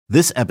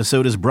This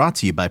episode is brought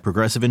to you by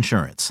Progressive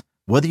Insurance.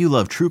 Whether you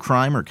love true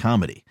crime or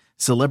comedy,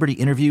 celebrity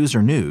interviews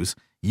or news,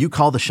 you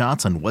call the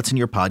shots on what's in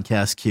your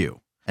podcast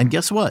queue. And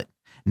guess what?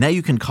 Now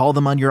you can call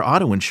them on your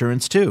auto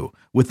insurance too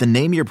with the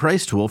Name Your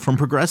Price tool from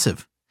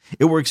Progressive.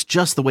 It works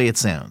just the way it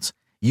sounds.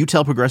 You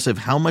tell Progressive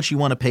how much you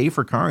want to pay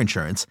for car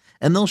insurance,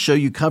 and they'll show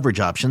you coverage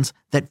options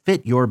that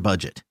fit your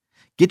budget.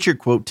 Get your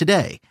quote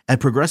today at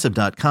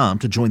Progressive.com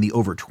to join the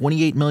over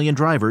 28 million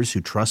drivers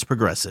who trust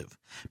Progressive.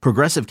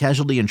 Progressive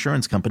Casualty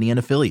Insurance Company and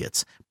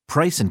Affiliates.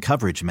 Price and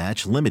coverage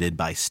match limited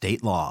by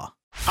state law.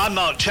 I'm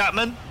Mark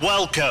Chapman.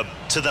 Welcome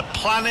to the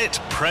Planet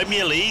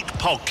Premier League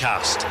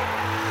podcast.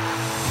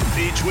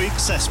 Each week,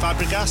 Cesc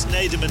Fabregas,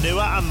 Nader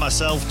Manua and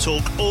myself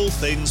talk all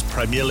things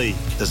Premier League.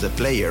 As a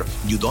player,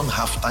 you don't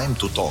have time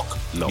to talk.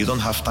 No. You don't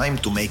have time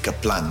to make a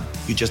plan.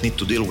 You just need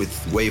to deal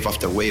with wave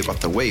after wave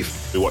after wave.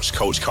 We watched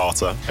Coach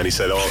Carter and he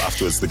said,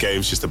 afterwards, the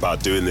game's just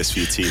about doing this for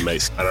your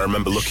teammates. And I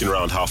remember looking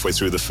around halfway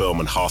through the film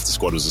and half the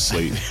squad was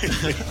asleep.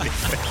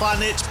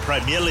 Planet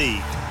Premier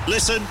League.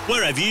 Listen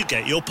wherever you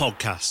get your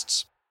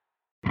podcasts.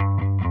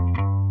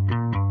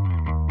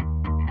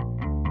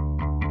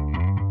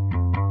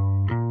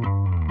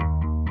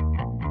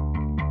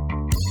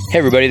 Hey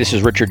everybody, this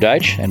is Richard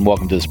Deitch, and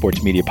welcome to the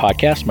Sports Media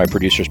Podcast. My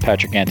producer is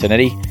Patrick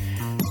Antonetti.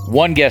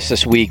 One guest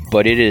this week,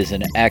 but it is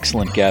an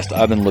excellent guest.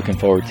 I've been looking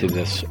forward to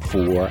this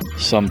for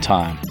some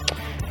time.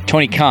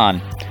 Tony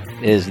Khan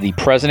is the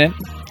president,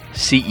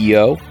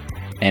 CEO,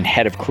 and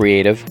head of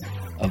creative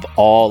of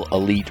All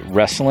Elite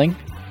Wrestling,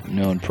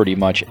 known pretty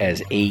much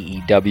as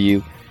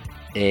AEW.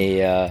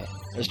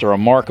 Just a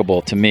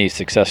remarkable, to me,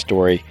 success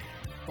story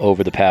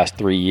over the past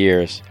 3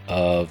 years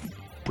of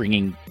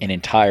bringing an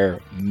entire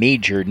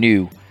major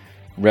new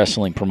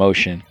wrestling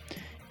promotion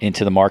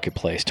into the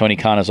marketplace. Tony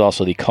Khan is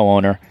also the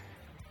co-owner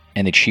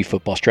and the chief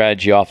football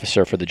strategy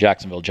officer for the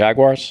Jacksonville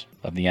Jaguars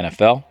of the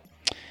NFL,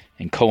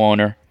 and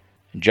co-owner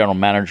and general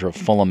manager of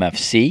Fulham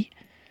FC,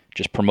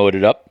 just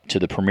promoted up to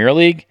the Premier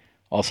League.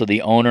 Also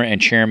the owner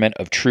and chairman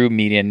of True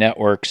Media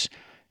Networks,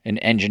 an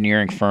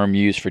engineering firm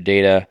used for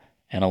data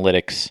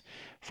analytics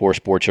for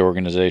sports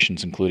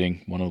organizations,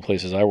 including one of the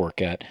places I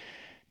work at,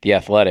 The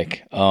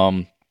Athletic.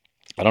 I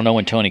don't know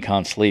when Tony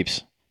Khan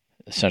sleeps,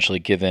 essentially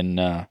given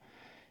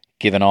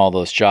all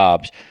those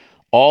jobs.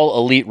 All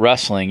Elite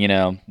Wrestling,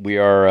 we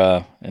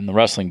are in the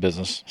wrestling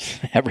business.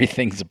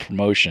 Everything's a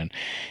promotion.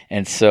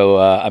 And so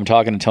I'm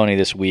talking to Tony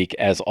this week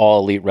as All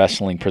Elite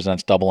Wrestling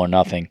presents Double or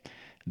Nothing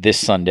this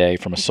Sunday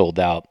from a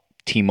sold-out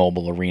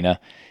T-Mobile Arena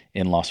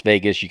in Las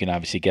Vegas. You can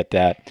obviously get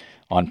that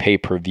on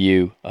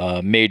pay-per-view.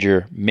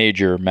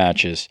 Major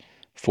matches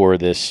for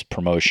this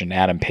promotion.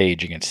 Adam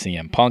Page against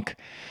CM Punk.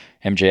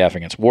 MJF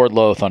against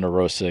Wardlow, Thunder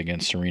Rosa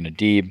against Serena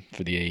Deeb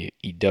for the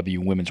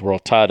AEW Women's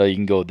World Title. You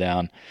can go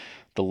down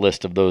the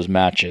list of those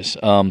matches.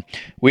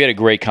 We had a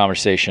great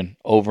conversation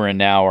over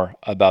an hour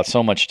about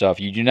so much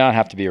stuff. You do not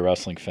have to be a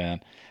wrestling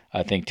fan,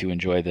 I think, to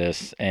enjoy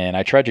this. And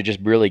I tried to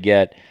just really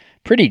get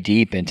pretty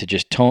deep into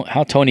just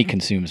how Tony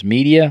consumes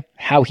media,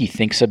 how he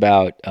thinks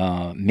about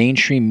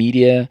mainstream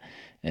media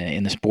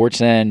in the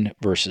sports end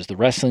versus the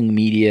wrestling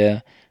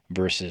media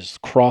versus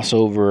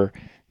crossover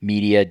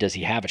media. Does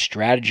he have a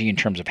strategy in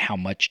terms of how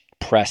much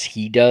press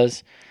he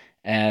does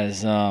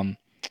as the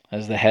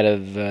head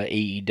of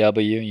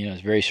AEW?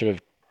 It's very sort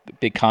of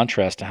big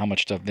contrast to how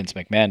much stuff Vince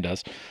McMahon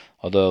does,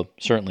 although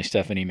certainly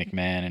Stephanie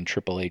McMahon and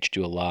Triple H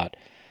do a lot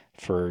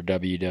for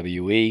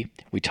WWE.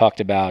 We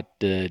talked about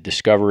the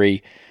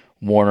Discovery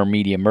Warner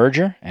Media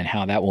merger and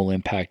how that will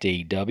impact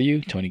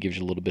AEW. Tony gives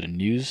you a little bit of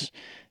news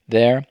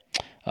there.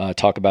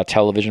 Talk about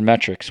television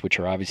metrics, which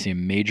are obviously a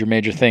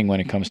major thing when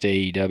it comes to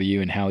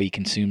AEW, and how he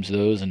consumes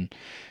those and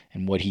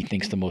what he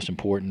thinks the most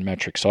important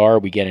metrics are.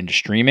 We get into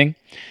streaming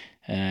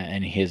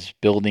and his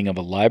building of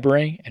a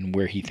library and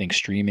where he thinks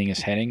streaming is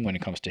heading when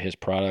it comes to his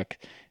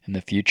product in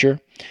the future.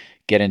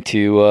 Get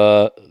into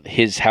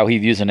how he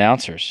views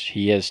announcers.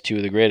 He has two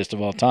of the greatest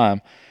of all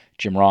time,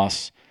 Jim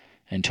Ross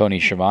and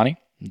Tony Schiavone,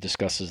 and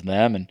discusses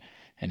them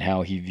and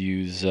how he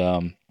views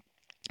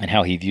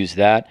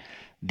that.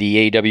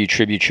 The AEW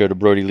tribute show to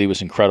Brody Lee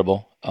was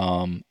incredible,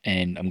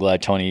 and I'm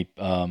glad Tony.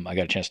 I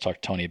got a chance to talk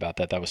to Tony about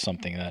that. That was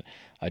something that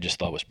I just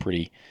thought was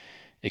pretty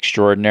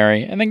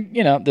extraordinary. I think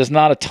there's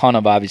not a ton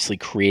of obviously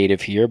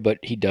creative here, but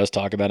he does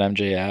talk about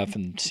MJF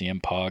and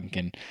CM Punk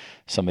and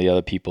some of the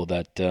other people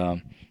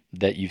that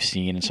you've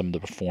seen and some of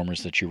the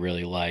performers that you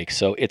really like.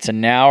 So it's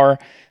an hour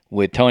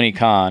with Tony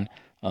Khan,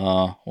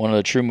 one of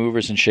the true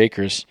movers and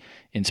shakers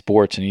in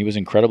sports, and he was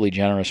incredibly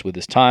generous with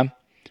his time.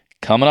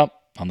 Coming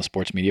up on the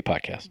Sports Media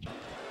Podcast.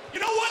 You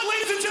know what,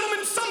 ladies and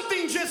gentlemen?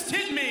 Something just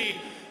hit me.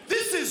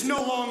 This is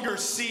no longer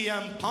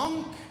CM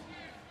Punk.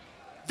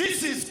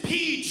 This is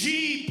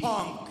PG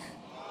Punk.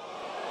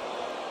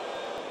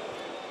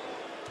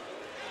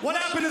 What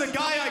happened to the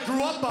guy I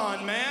grew up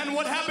on, man?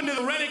 What happened to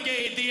the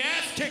renegade, the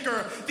ass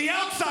kicker, the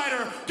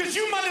outsider? Because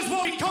you might as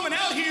well be coming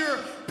out here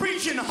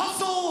preaching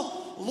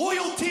hustle,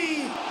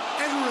 loyalty,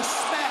 and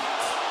respect.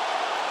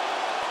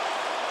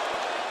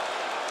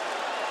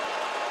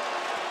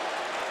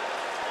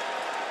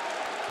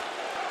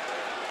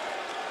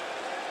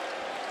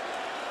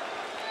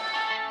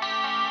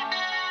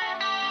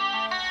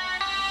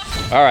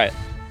 All right.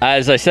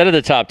 As I said at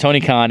the top,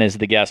 Tony Khan is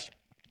the guest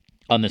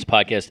on this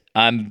podcast.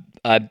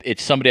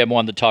 It's somebody I've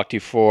wanted to talk to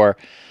for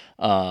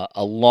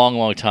a long,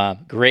 long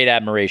time. Great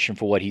admiration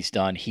for what he's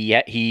done.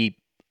 He's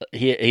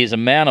a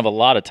man of a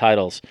lot of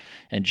titles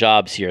and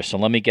jobs here, so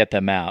let me get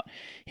them out.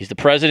 He's the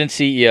president,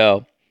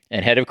 CEO,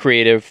 and head of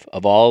creative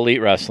of All Elite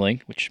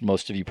Wrestling, which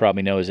most of you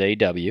probably know as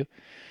AEW.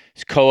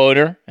 He's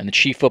co-owner and the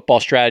chief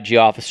football strategy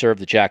officer of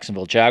the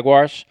Jacksonville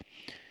Jaguars.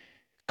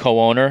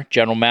 Co-owner,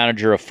 general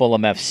manager of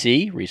Fulham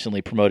FC,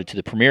 recently promoted to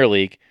the Premier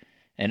League,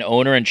 and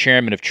owner and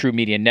chairman of True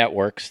Media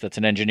Networks. That's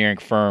an engineering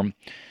firm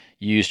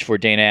used for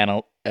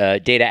data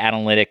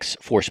analytics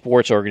for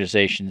sports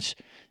organizations,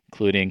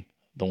 including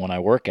the one I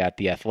work at,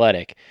 The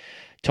Athletic.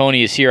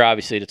 Tony is here,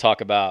 obviously, to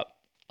talk about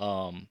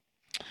a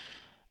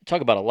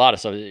lot of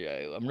stuff.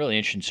 I'm really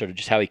interested in sort of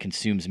just how he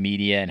consumes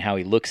media and how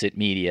he looks at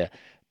media.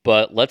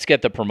 But let's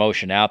get the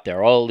promotion out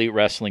there. All Elite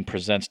Wrestling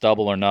presents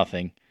Double or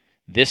Nothing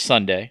this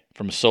Sunday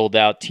from a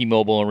sold-out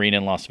T-Mobile Arena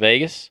in Las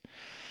Vegas.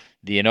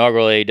 The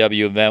inaugural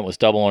AEW event was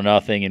Double or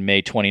Nothing in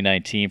May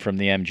 2019 from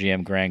the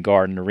MGM Grand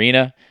Garden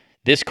Arena.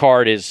 This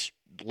card is,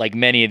 like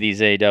many of these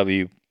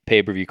AEW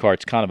pay-per-view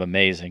cards, kind of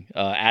amazing.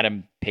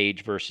 Adam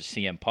Page versus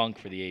CM Punk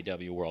for the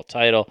AEW World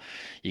title.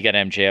 You got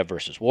MJF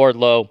versus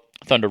Wardlow,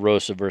 Thunder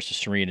Rosa versus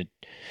Serena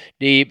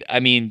Deeb.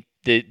 I mean,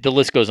 the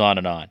list goes on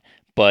and on.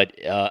 But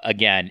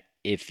again,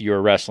 if you're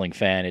a wrestling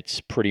fan, it's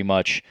pretty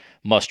much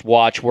must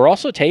watch. We're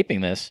also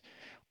taping this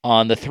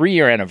on the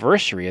 3-year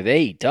anniversary of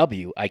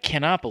AEW. I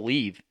cannot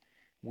believe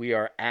we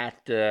are at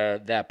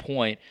that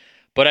point.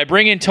 But I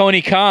bring in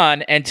Tony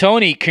Khan. And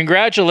Tony,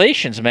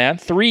 congratulations, man.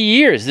 3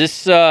 years.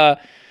 This,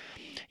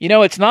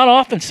 it's not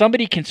often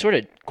somebody can sort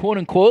of, quote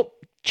unquote,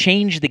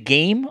 change the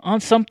game on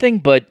something.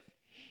 But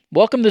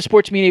welcome to the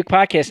Sports Media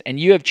Podcast. And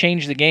you have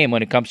changed the game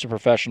when it comes to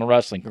professional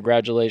wrestling.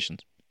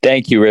 Congratulations.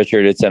 Thank you,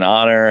 Richard. It's an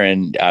honor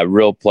and a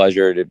real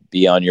pleasure to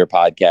be on your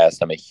podcast.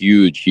 I'm a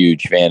huge,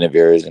 huge fan of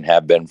yours and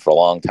have been for a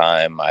long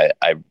time. I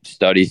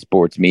study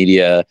sports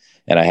media,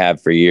 and I have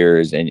for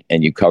years, and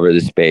you cover the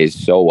space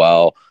so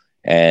well.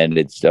 And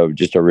it's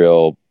just a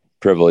real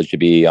privilege to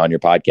be on your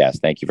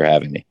podcast. Thank you for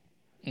having me.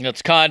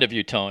 That's kind of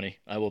you, Tony.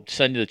 I will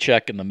send you the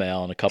check in the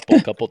mail in a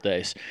couple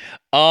days.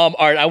 All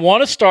right, I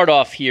want to start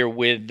off here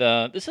with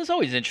this is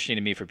always interesting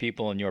to me for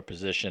people in your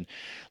position.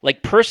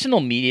 Like,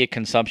 personal media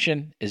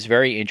consumption is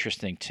very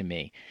interesting to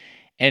me.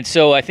 And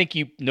so I think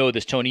you know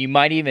this, Tony. You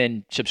might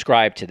even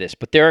subscribe to this.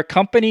 But there are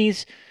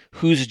companies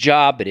whose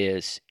job it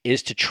is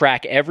to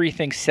track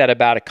everything said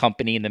about a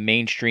company in the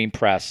mainstream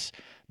press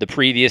the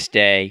previous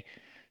day,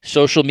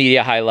 social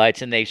media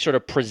highlights, and they sort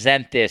of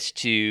present this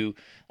to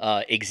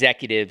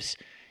executives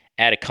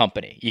at a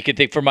company. You can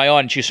think, for my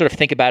audience, you sort of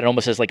think about it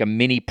almost as like a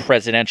mini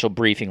presidential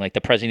briefing, like the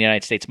president of the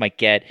United States might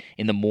get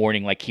in the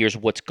morning, like, here's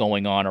what's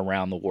going on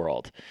around the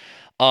world.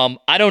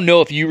 I don't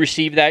know if you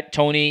received that,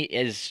 Tony,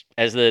 as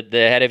the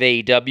head of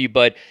AEW,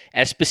 but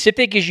as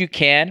specific as you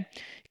can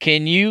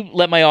you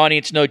let my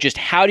audience know just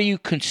how do you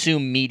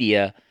consume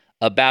media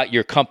about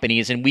your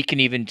companies? And we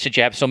can even, since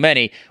you have so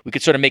many, we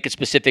could sort of make it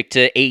specific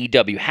to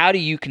AEW. How do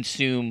you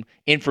consume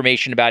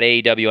information about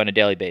AEW on a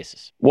daily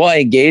basis? Well, I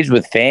engage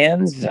with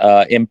fans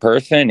in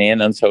person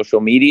and on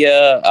social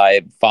media. I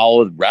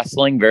followed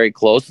wrestling very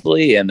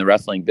closely and the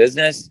wrestling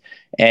business.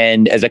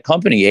 And as a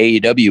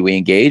company, AEW, we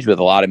engage with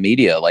a lot of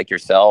media like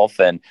yourself,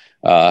 and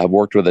have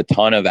worked with a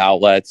ton of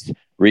outlets.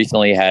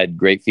 Recently had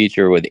great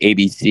feature with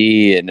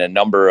ABC and a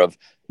number of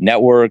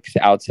networks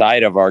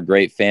outside of our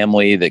great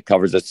family that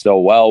covers us so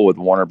well with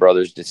Warner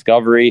Brothers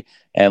Discovery.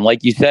 And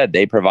like you said,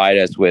 they provide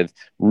us with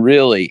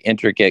really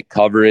intricate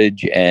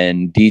coverage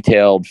and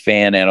detailed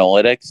fan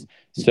analytics.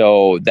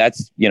 So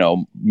that's,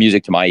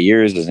 music to my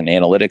ears as an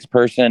analytics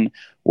person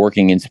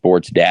working in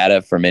sports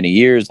data for many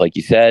years, like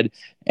you said.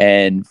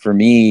 And for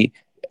me,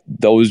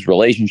 those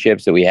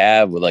relationships that we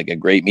have with like a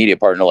great media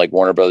partner like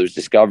Warner Brothers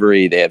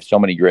Discovery, they have so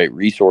many great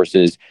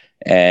resources,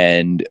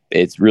 and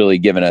it's really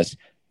given us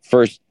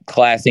first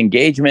class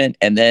engagement,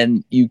 and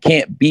then you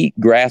can't beat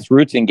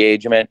grassroots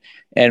engagement.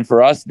 And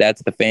for us,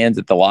 that's the fans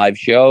at the live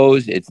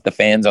shows. It's the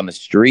fans on the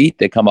street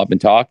that come up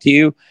and talk to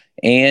you.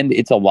 And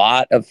it's a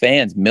lot of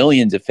fans,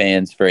 millions of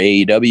fans for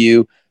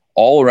AEW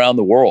all around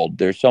the world.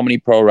 There's so many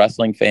pro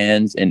wrestling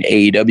fans in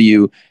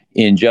AEW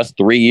in just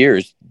 3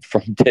 years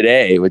from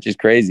today, which is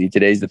crazy.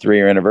 Today's the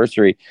 3-year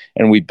anniversary,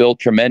 and we built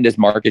tremendous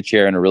market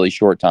share in a really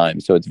short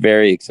time. So it's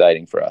very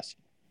exciting for us.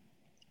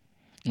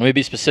 Let me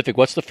be specific.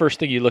 What's the first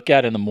thing you look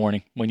at in the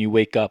morning when you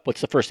wake up? What's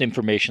the first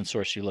information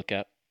source you look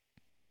at?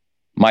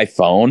 My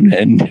phone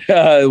and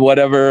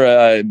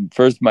whatever.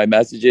 First, my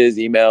messages,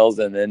 emails,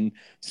 and then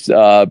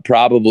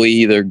probably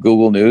either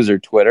Google News or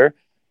Twitter.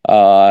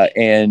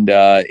 And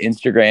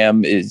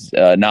Instagram is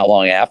not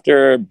long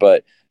after,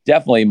 but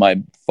definitely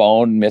my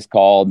phone, missed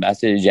call,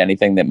 message,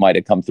 anything that might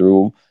have come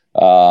through.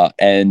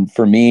 And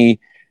for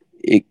me,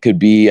 it could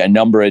be a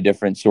number of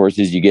different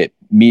sources you get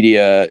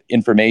media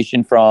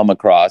information from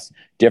across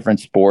different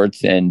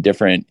sports and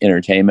different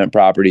entertainment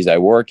properties I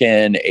work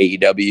in,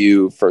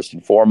 AEW first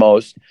and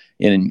foremost,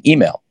 in an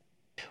email.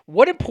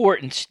 What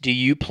importance do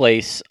you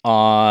place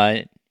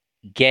on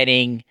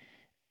getting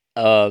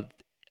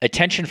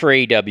attention for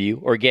AEW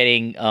or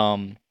getting,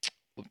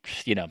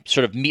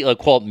 sort of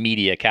call it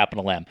media,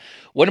 capital M?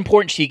 What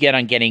importance do you get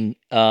on getting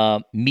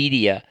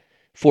media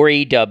for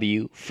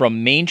AEW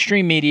from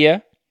mainstream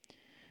media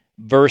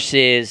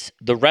versus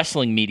the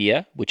wrestling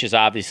media, which is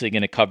obviously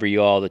going to cover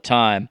you all the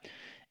time,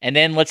 and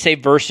then let's say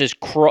versus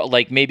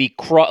crossover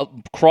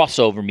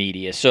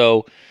media?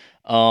 So,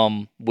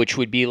 which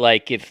would be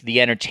like if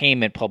the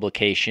entertainment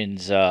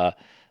publications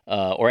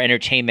or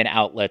entertainment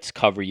outlets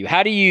cover you.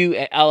 How do you?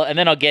 And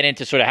then I'll get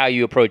into sort of how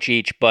you approach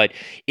each. But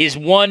is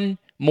one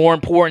more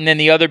important than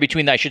the other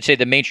between, I should say,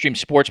 the mainstream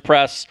sports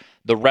press,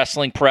 the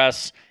wrestling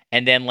press,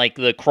 and then like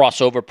the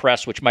crossover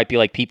press, which might be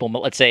like People,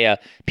 let's say a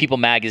People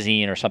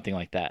magazine or something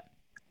like that?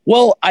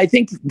 Well, I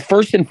think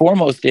first and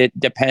foremost, it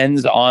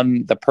depends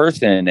on the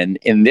person. And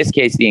in this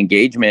case, the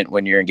engagement,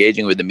 when you're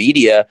engaging with the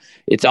media,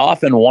 it's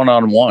often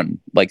one-on-one.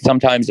 Like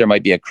sometimes there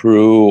might be a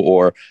crew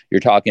or you're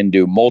talking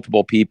to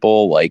multiple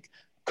people like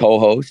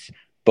co-hosts,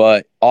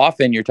 but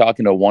often you're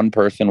talking to one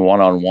person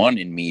one-on-one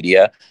in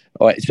media.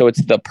 So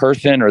it's the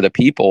person or the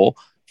people.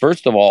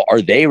 First of all,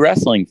 are they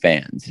wrestling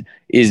fans?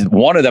 Is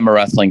one of them a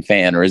wrestling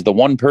fan, or is the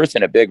one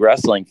person a big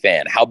wrestling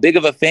fan? How big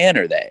of a fan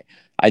are they?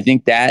 I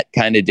think that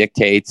kind of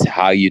dictates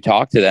how you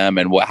talk to them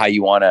and how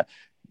you want to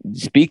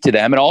speak to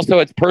them. And also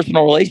it's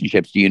personal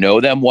relationships. Do you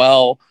know them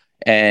well?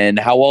 And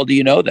how well do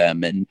you know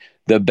them? And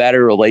the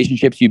better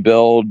relationships you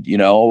build,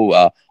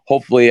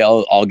 hopefully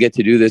I'll get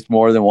to do this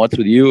more than once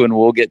with you and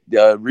we'll get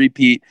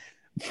repeat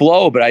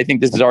flow. But I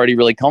think this is already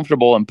really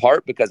comfortable in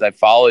part because I've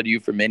followed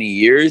you for many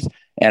years.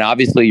 And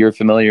obviously you're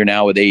familiar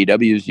now with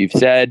AEW, as you've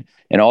said,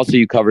 and also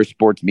you cover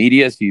sports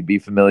media. So you'd be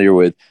familiar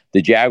with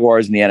the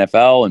Jaguars in the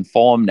NFL and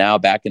Fulham now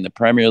back in the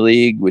Premier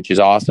League, which is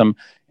awesome.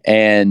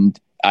 And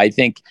I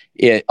think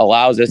it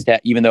allows us to,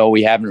 even though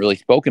we haven't really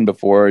spoken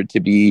before, to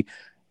be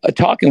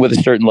talking with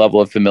a certain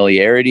level of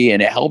familiarity.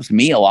 And it helps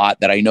me a lot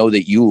that I know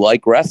that you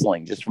like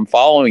wrestling just from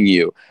following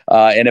you.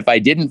 And if I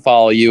didn't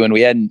follow you and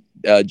we hadn't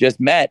just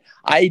met,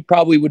 I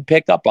probably would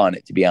pick up on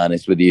it, to be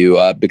honest with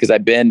you, because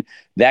I've been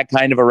that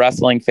kind of a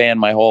wrestling fan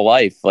my whole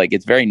life. Like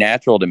it's very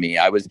natural to me.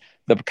 I was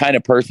the kind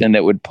of person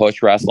that would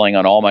push wrestling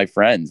on all my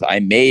friends. I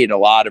made a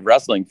lot of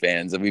wrestling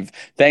fans, and we've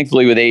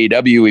thankfully with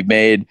AEW, we've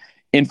made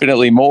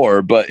infinitely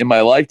more. But in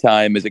my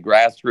lifetime as a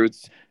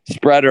grassroots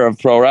spreader of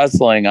pro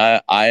wrestling,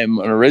 I am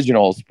an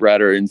original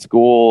spreader in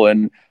school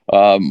and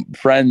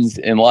friends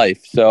in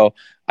life. So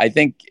I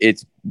think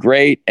it's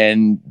great.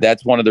 And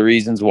that's one of the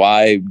reasons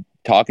why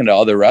talking to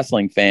other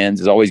wrestling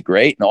fans is always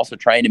great. And also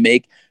trying to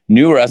make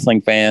new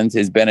wrestling fans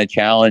has been a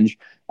challenge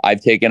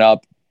I've taken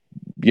up,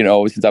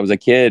 since I was a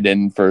kid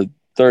and for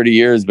 30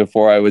 years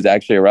before I was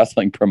actually a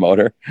wrestling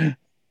promoter.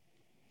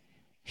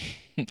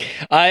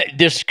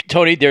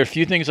 Tony, there are a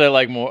few things I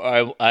like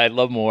more. I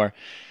love more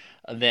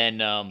than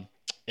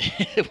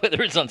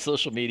whether it's on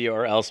social media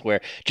or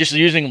elsewhere, just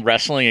using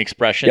wrestling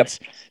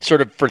expressions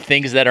sort of for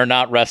things that are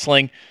not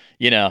wrestling.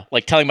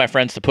 Like telling my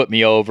friends to put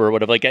me over or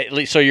whatever. Like, at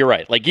least, so you're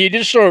right. Like you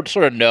just sort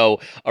of know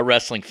a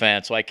wrestling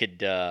fan, so I could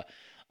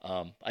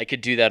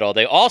do that all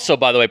day. Also,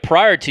 by the way,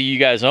 prior to you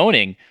guys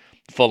owning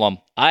Fulham,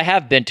 I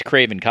have been to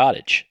Craven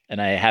Cottage and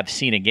I have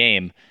seen a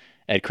game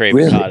at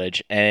Craven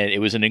Cottage, and it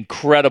was an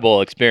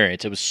incredible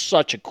experience. It was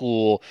such a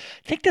cool.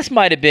 I think this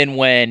might have been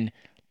when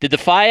did the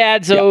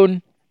Fiads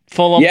own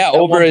Fulham? Yeah,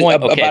 over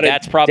okay,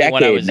 that's probably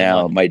when I was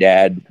now. My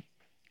dad.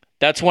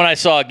 That's when I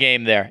saw a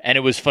game there, and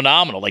it was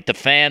phenomenal. Like the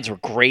fans were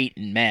great,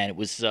 and man, it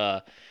was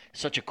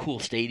such a cool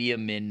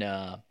stadium in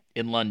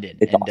London.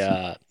 It's and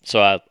awesome.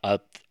 So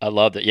I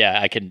loved it. Yeah,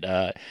 I can.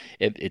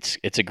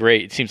 It's a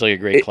great. It seems like a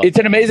great club. It's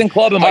an amazing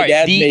club, and my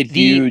dad's made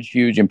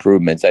huge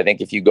improvements. I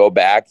think if you go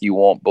back, you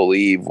won't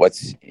believe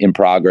what's in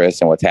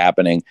progress and what's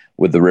happening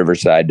with the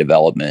Riverside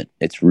development.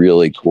 It's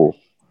really cool.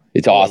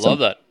 It's awesome. I love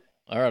that.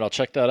 All right, I'll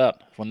check that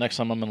out when next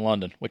time I'm in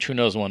London, which who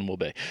knows when will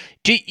be.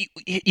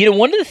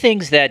 One of the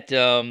things that,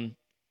 try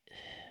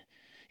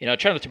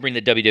not to bring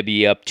the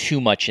WWE up too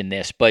much in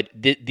this, but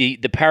the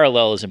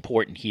parallel is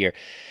important here.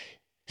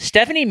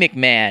 Stephanie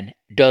McMahon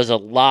does a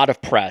lot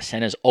of press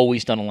and has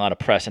always done a lot of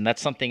press, and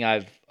that's something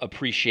I've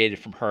appreciated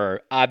from her.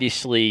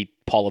 Obviously,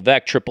 Paul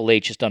Levesque, Triple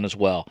H has done as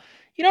well.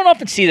 You don't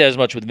often see that as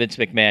much with Vince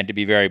McMahon, to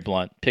be very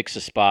blunt. Picks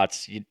his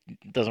spots. He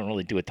doesn't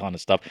really do a ton of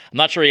stuff. I'm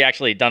not sure he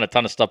actually done a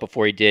ton of stuff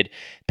before he did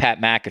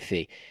Pat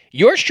McAfee.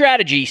 Your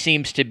strategy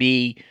seems to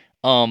be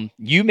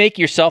you make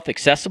yourself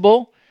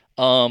accessible.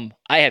 I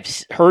have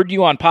heard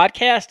you on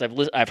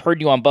podcast. I've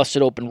heard you on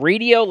Busted Open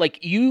Radio. Like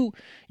you're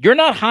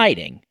not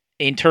hiding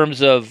in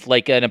terms of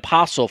like an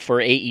apostle for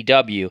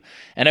AEW.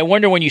 And I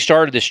wonder when you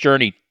started this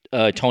journey,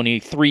 Tony,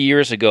 3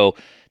 years ago,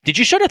 did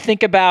you sort of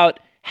think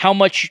about how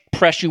much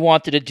press you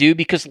wanted to do?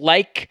 Because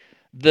like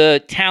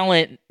the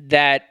talent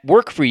that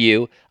work for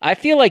you, I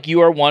feel like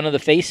you are one of the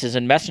faces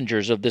and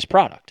messengers of this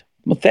product.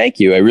 Well, thank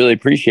you. I really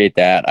appreciate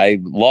that. I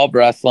love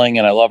wrestling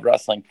and I love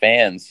wrestling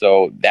fans.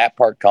 So that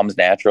part comes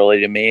naturally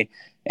to me.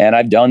 And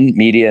I've done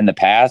media in the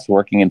past,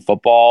 working in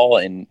football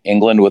in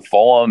England with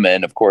Fulham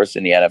and, of course,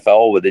 in the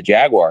NFL with the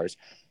Jaguars.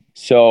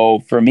 So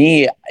for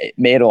me, it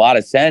made a lot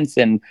of sense.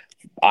 And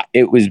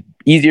it was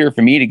easier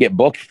for me to get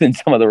booked than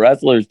some of the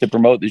wrestlers to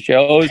promote the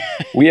shows.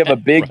 We have a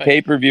big Right.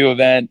 pay-per-view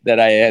event that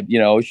I had,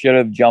 should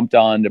have jumped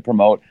on to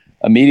promote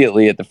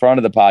immediately at the front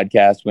of the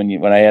podcast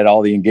when I had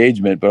all the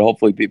engagement, but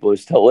hopefully people are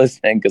still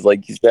listening because,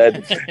 like you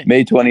said,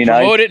 May 29th.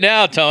 Promote it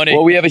now, Tony.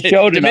 Well, we have a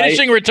show tonight.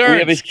 Diminishing returns. We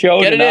have a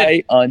show Get it in.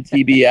 tonight on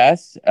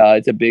TBS.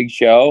 It's a big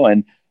show,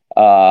 and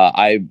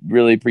I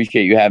really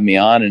appreciate you having me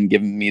on and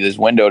giving me this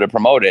window to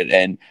promote it.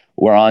 And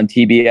we're on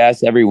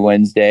TBS every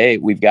Wednesday.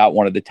 We've got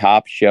one of the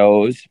top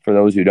shows, for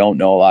those who don't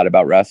know a lot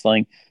about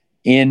wrestling,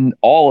 in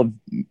all of,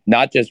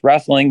 not just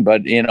wrestling,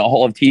 but in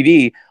all of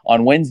TV.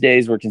 On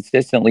Wednesdays, we're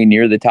consistently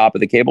near the top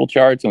of the cable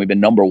charts, and we've been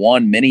number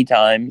one many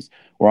times.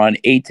 We're on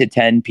 8 to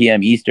 10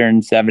 p.m.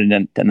 Eastern,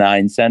 7 to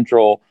 9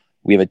 Central.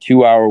 We have a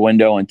 2-hour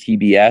window on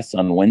TBS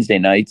on Wednesday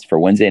nights for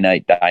Wednesday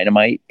Night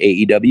Dynamite,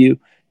 AEW.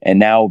 And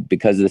now,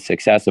 because of the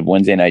success of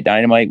Wednesday Night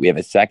Dynamite, we have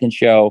a second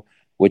show,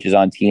 which is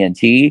on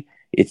TNT.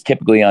 It's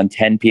typically on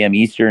 10 p.m.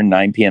 Eastern,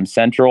 9 p.m.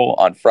 Central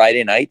on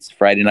Friday nights,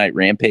 Friday Night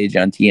Rampage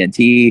on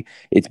TNT.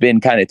 It's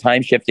been kind of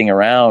time shifting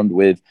around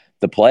with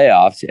the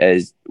playoffs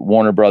as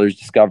Warner Brothers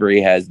Discovery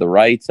has the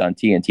rights on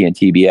TNT and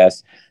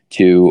TBS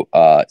to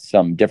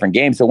some different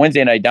games. So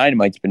Wednesday Night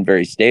Dynamite's been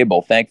very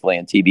stable, thankfully,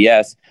 on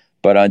TBS.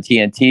 But on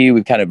TNT,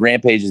 we've kind of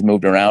Rampage has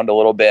moved around a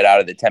little bit out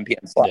of the 10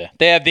 p.m. slot. Yeah.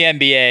 They have the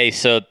NBA,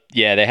 so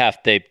yeah, they have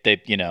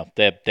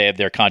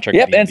their contract.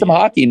 Yep, with the and some NBA.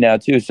 hockey now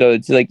too. So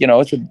it's like,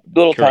 it's a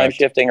little time Correct.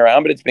 shifting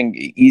around, but it's been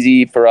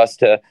easy for us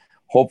to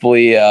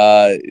hopefully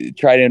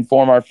try to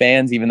inform our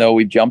fans, even though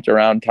we've jumped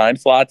around time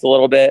slots a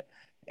little bit.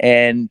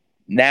 And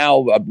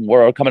now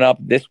we're coming up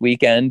this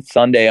weekend,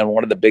 Sunday, on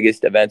one of the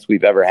biggest events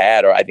we've ever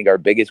had, or I think our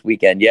biggest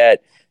weekend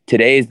yet.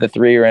 Today is the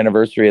 3-year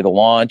anniversary of the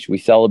launch. We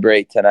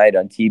celebrate tonight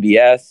on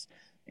TBS,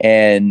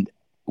 and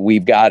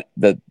we've got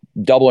the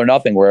Double or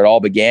Nothing where it all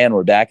began.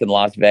 We're back in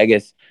Las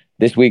Vegas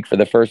this week for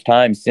the first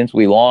time since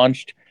we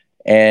launched,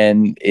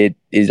 and it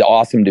is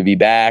awesome to be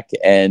back.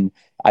 And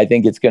I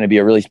think it's going to be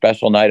a really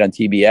special night on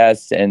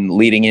TBS and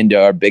leading into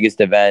our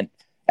biggest event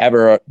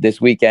ever this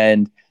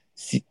weekend.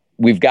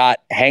 We've got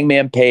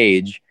Hangman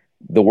Page,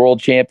 the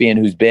world champion,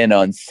 who's been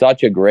on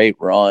such a great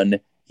run.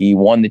 He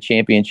won the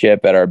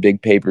championship at our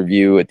big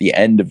pay-per-view at the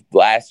end of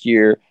last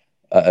year,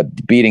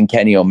 beating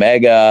Kenny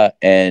Omega,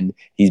 and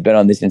he's been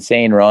on this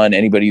insane run.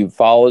 Anybody who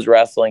follows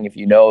wrestling, if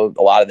you know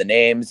a lot of the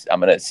names, I'm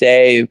going to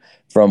say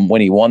from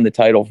when he won the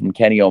title from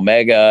Kenny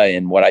Omega,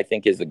 and what I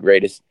think is the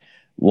greatest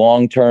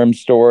long-term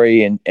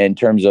story in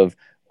terms of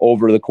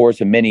over the course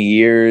of many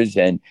years,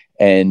 and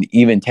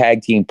even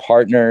tag team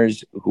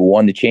partners who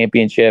won the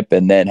championship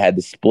and then had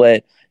the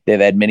split. They've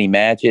had many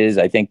matches.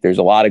 I think there's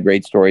a lot of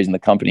great stories in the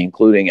company,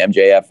 including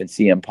MJF and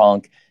CM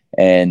Punk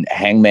and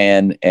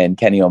Hangman and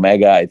Kenny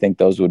Omega. I think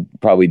those would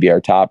probably be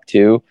our top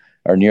two,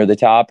 or near the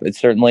top,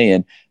 certainly.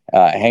 And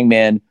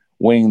Hangman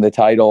winning the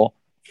title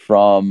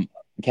from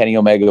Kenny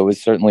Omega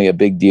was certainly a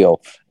big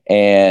deal.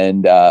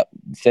 And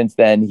since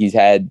then, he's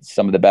had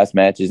some of the best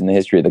matches in the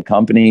history of the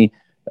company,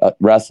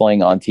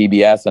 wrestling on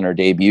TBS on our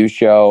debut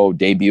show,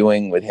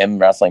 debuting with him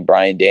wrestling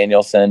Bryan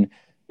Danielson.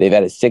 They've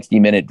had a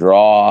 60-minute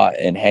draw,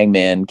 and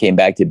Hangman came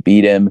back to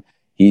beat him.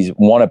 He's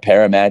won a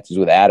pair of matches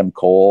with Adam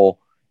Cole.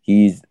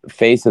 He's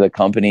face of the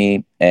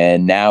company,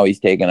 and now he's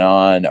taken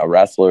on a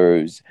wrestler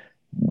who's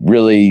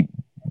really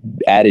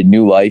added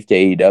new life to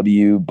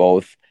AEW,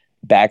 both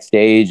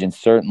backstage and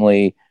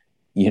certainly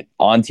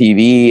on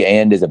TV,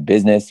 and as a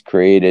business,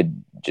 created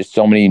just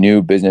so many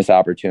new business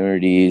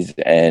opportunities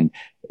and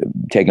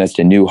taken us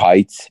to new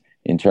heights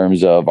in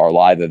terms of our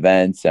live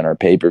events and our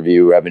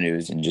pay-per-view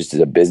revenues, and just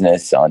as a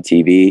business on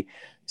TV.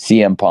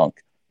 CM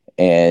Punk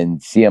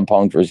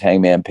versus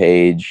Hangman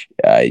Page.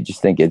 I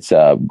just think it's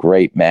a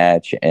great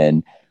match.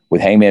 And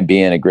with Hangman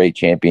being a great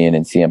champion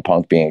and CM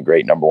Punk being a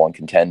great number one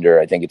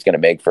contender, I think it's going to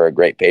make for a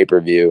great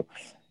pay-per-view.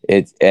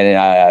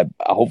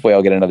 Hopefully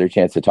I'll get another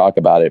chance to talk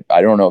about it.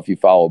 I don't know if you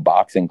follow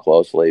boxing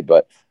closely,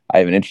 but I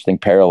have an interesting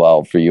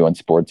parallel for you on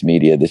sports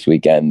media this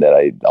weekend that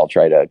I'll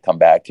try to come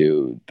back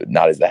to, but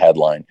not as the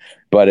headline.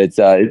 But it's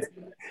a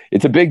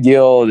big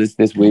deal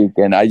this week,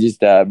 and I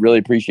just really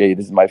appreciate it.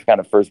 This is my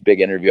kind of first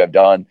big interview I've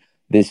done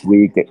this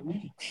week.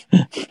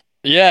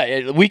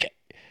 Yeah,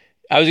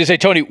 I was gonna say,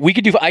 Tony, I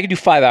could do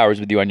 5 hours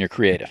with you on your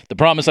creative. The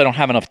problem is I don't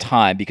have enough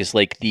time because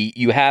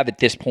you have at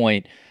this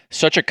point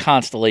such a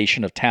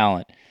constellation of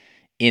talent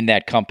in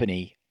that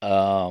company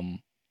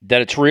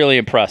that it's really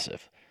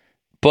impressive.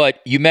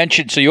 But you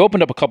mentioned, so you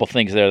opened up a couple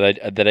things there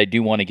that I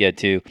do want to get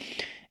to,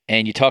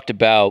 and you talked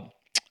about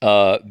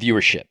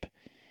viewership.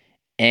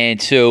 And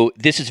so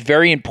this is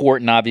very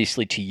important,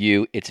 obviously, to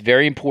you. It's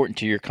very important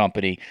to your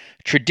company.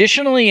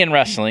 Traditionally in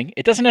wrestling,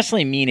 it doesn't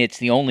necessarily mean it's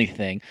the only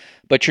thing,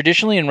 but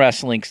traditionally in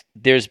wrestling,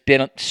 there's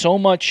been so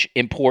much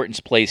importance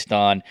placed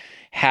on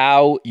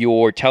how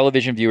your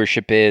television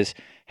viewership is,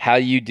 how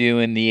you do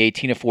in the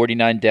 18 to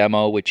 49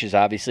 demo, which is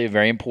obviously a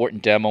very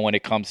important demo when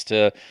it comes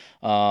to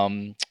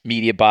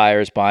media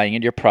buyers buying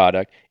into your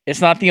product.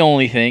 It's not the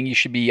only thing. You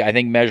should be, I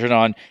think, measured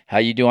on how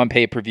you do on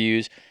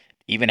pay-per-views.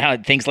 even how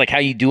things like how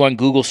you do on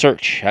Google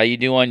search, how you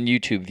do on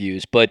YouTube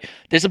views. But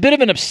there's a bit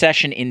of an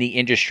obsession in the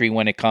industry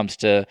when it comes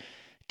to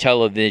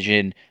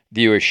television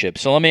viewership.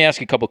 So let me ask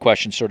you a couple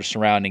questions sort of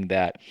surrounding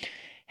that.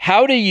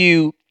 How do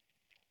you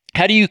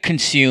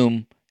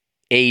consume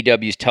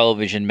AEW's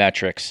television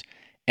metrics,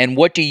 and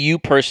what do you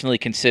personally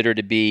consider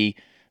to be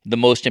the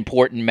most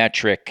important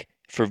metric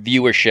for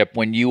viewership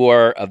when you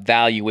are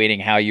evaluating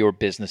how your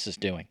business is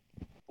doing?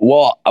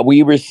 Well,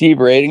 we receive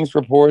ratings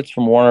reports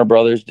from Warner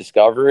Brothers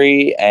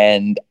Discovery,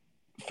 and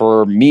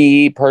for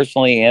me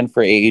personally and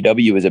for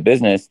AEW as a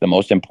business, the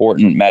most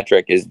important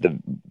metric is the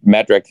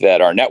metric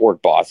that our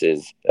network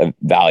bosses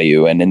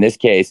value. And in this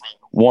case,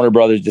 Warner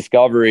Brothers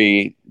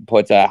Discovery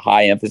puts a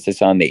high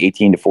emphasis on the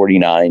 18 to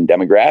 49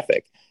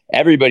 demographic.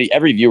 Every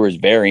viewer is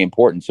very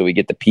important. So we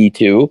get the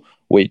P2,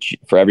 which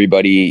for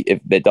everybody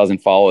that doesn't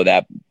follow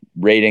that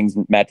ratings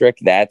metric,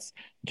 that's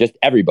just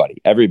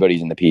everybody.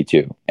 Everybody's in the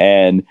P2.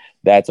 And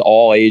that's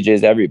all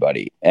ages,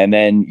 everybody. And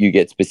then you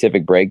get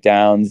specific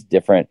breakdowns,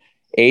 different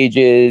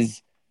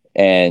ages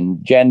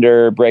and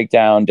gender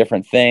breakdown,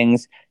 different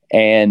things.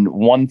 And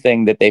one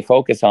thing that they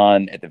focus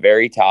on at the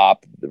very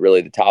top,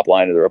 really the top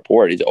line of the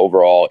report, is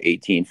overall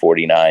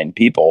 1849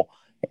 people.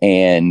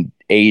 And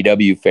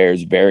AEW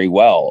fares very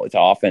well. It's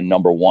often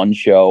number one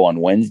show on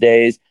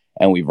Wednesdays,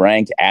 and we've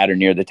ranked at or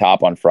near the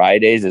top on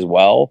Fridays as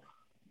well.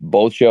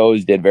 Both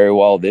shows did very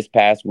well this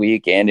past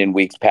week and in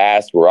weeks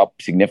past. We're up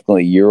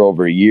significantly year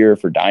over year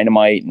for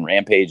Dynamite, and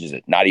Rampage is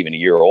not even a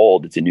year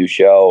old. It's a new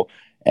show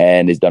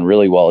and has done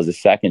really well as a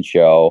second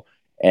show.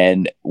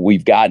 And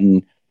we've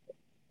gotten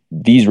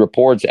these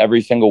reports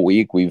every single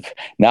week. We've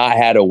not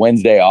had a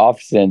Wednesday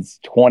off since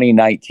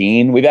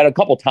 2019. We've had a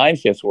couple time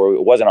shifts where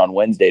it wasn't on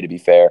Wednesday, to be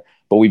fair,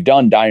 but we've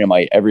done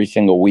Dynamite every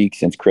single week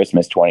since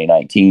Christmas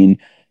 2019.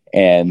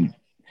 And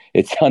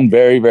it's done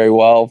very, very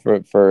well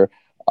for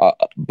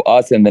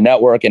us and the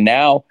network. And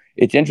now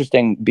it's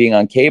interesting being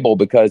on cable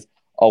because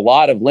a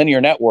lot of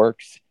linear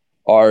networks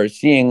are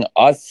seeing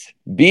us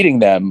beating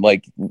them.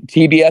 Like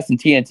TBS and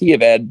TNT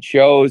have had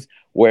shows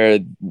where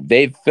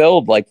they've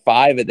filled like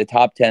 5 of the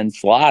top 10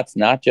 slots,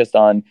 not just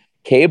on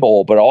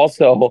cable, but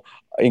also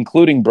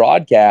including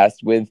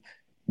broadcast with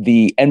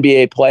the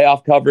NBA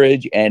playoff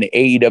coverage and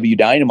AEW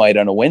Dynamite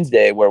on a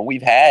Wednesday, where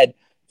we've had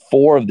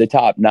 4 of the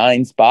top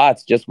 9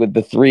 spots just with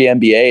the 3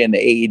 NBA and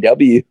the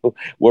AEW,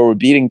 where we're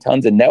beating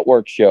tons of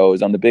network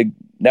shows on the big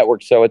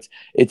network. So it's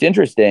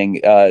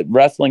interesting.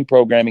 Wrestling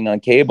programming on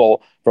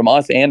cable from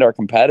us and our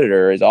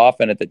competitor is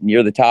often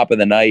near the top of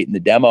the night, and the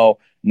demo,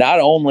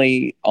 not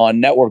only on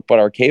network, but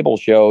our cable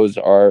shows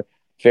are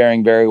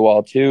faring very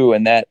well too.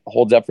 And that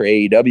holds up for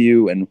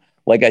AEW. And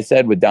like I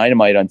said, with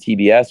Dynamite on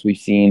TBS, we've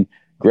seen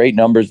great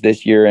numbers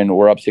this year, and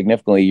we're up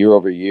significantly year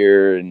over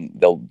year. And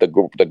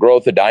the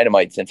growth of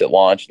Dynamite since it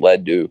launched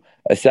led to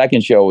a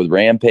second show with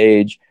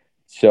Rampage.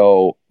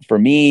 So for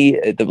me,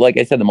 like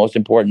I said, the most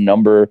important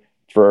number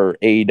for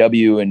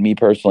AEW and me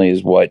personally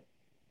is what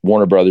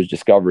Warner Brothers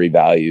Discovery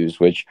values,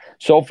 which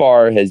so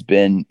far has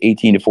been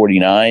 18 to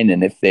 49.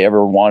 And if they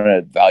ever want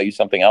to value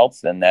something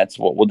else, then that's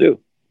what we'll do.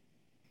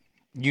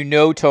 You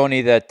know,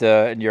 Tony, that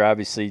and you're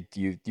obviously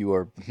you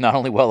are not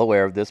only well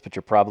aware of this, but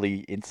you're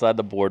probably inside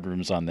the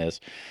boardrooms on this.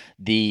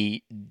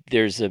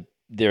 There's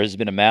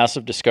been a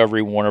massive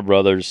Discovery Warner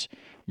Brothers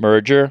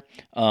merger.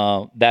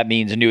 That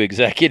means new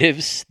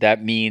executives.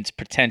 That means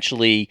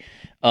potentially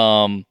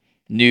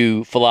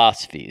new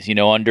philosophies. You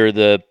know, under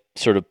the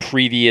sort of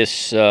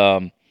previous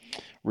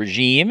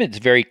regime, it's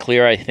very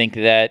clear, I think,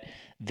 that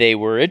they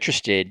were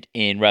interested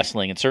in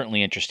wrestling and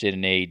certainly interested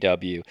in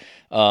AEW.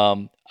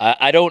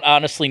 I don't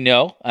honestly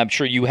know. I'm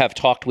sure you have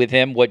talked with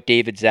him what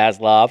David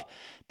Zaslav,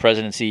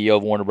 president and CEO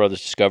of Warner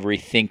Brothers Discovery,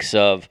 thinks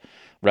of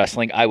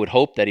wrestling. I would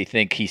hope that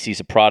he sees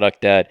a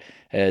product that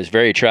is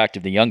very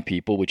attractive to young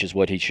people, which is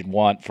what he should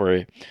want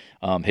for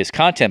his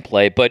content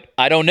play. But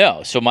I don't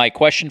know. So my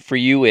question for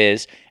you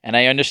is, and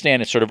I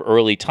understand it's sort of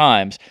early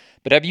times,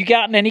 but have you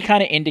gotten any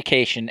kind of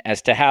indication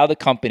as to how the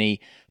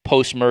company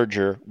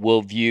post-merger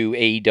will view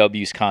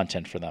AEW's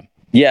content for them?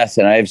 Yes,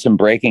 and I have some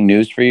breaking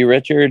news for you,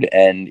 Richard.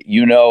 And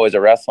you know, as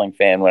a wrestling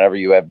fan, whenever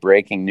you have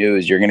breaking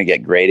news, you're going to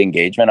get great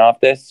engagement off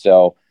this.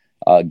 So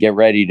get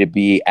ready to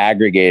be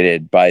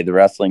aggregated by the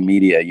wrestling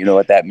media. You know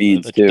what that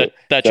means, too.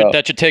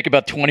 That should take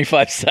about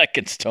 25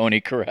 seconds, Tony,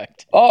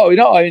 correct? Oh,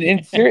 no, I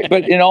mean,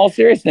 but in all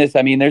seriousness,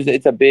 I mean,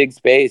 it's a big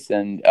space.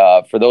 And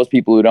for those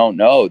people who don't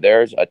know,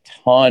 there's a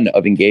ton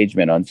of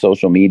engagement on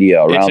social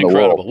media around the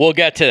world. We'll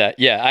get to that.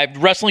 Yeah, I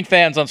have wrestling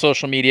fans on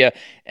social media,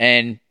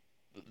 and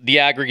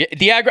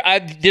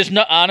there's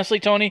no, honestly,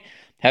 Tony,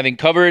 having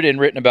covered and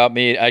written about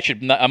me,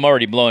 I'm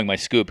already blowing my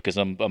scoop because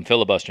I'm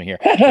filibustering here.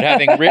 But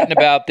having written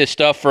about this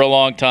stuff for a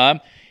long time,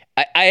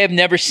 I have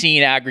never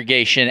seen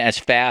aggregation as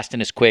fast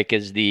and as quick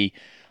as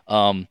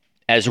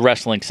as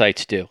wrestling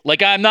sites do.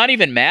 Like, I'm not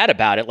even mad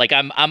about it. Like,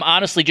 I'm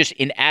honestly just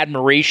in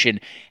admiration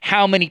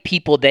how many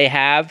people they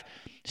have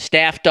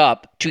staffed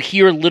up to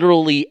hear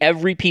literally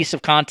every piece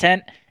of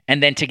content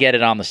and then to get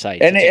it on the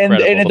site. And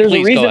there's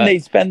a reason they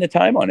spend the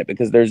time on it,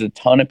 because there's a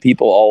ton of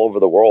people all over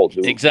the world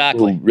who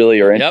really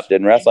are interested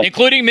in wrestling,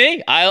 including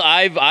me.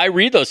 I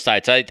read those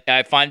sites.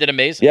 I find it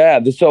amazing.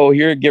 Yeah. So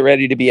here, get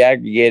ready to be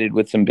aggregated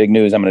with some big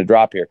news I'm going to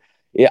drop here.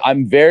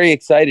 I'm very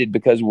excited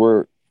because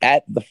we're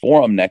at the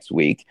Forum next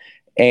week,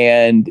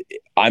 and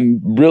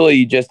I'm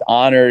really just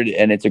honored,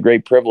 and it's a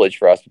great privilege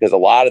for us because a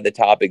lot of the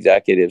top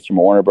executives from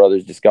Warner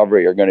Brothers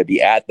Discovery are going to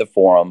be at the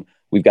Forum.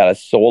 We've got a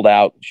sold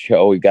out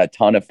show. We've got a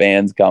ton of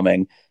fans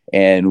coming,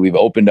 and we've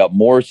opened up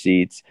more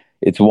seats.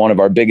 It's one of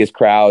our biggest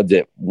crowds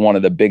at one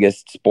of the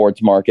biggest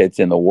sports markets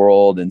in the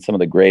world and some of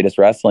the greatest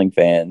wrestling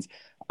fans.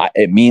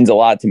 It means a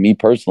lot to me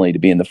personally to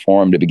be in the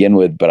Forum to begin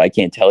with, but I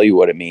can't tell you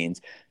what it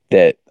means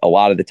that a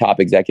lot of the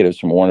top executives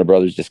from Warner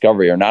Brothers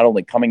Discovery are not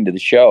only coming to the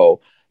show,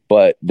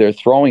 but they're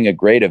throwing a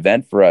great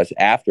event for us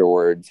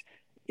afterwards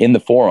in the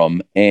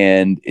Forum.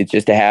 And it's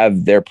just to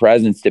have their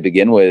presence to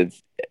begin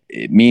with.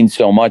 It means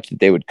so much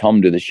that they would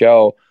come to the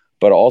show,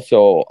 but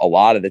also a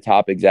lot of the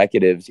top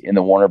executives in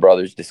the Warner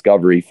Brothers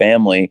Discovery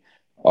family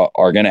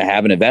are going to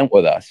have an event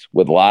with us,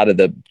 with a lot of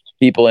the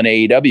people in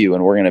AEW,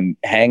 and we're going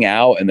to hang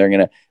out,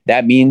 and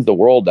that means the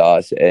world to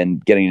us,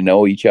 and getting to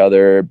know each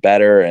other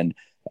better. And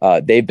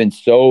they've been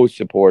so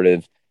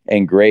supportive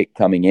and great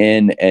coming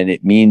in, and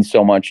it means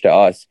so much to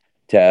us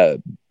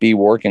to be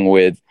working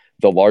with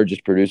the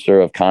largest producer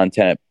of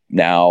content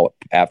now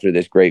after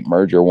this great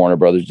merger, Warner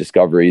Brothers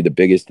Discovery, the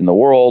biggest in the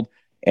world,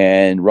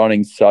 and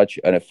running such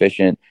an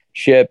efficient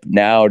ship.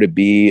 Now to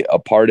be a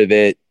part of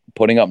it,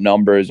 putting up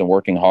numbers and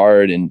working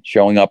hard and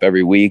showing up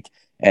every week.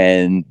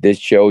 And this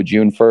show,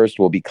 June 1st,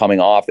 will be coming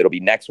off. It'll be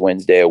next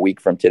Wednesday, a week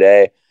from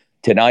today.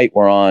 Tonight,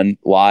 we're on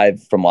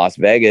live from Las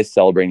Vegas,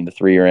 celebrating the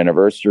 3-year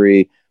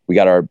anniversary. We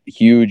got our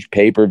huge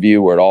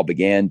pay-per-view where it all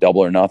began,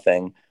 Double or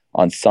Nothing,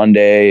 on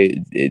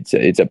Sunday. It's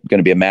going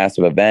to be a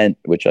massive event,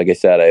 which, like I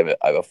said,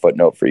 I have a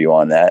footnote for you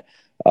on that.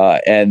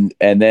 And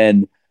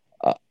then,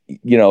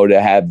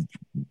 to have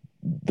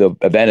the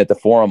event at the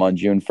Forum on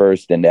June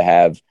 1st, and to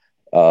have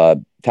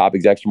top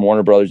execs from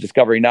Warner Brothers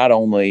Discovery not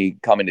only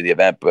coming to the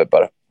event,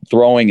 but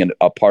throwing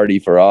a party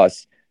for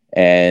us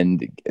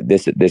and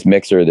this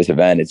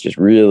event. It's just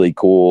really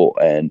cool,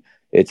 and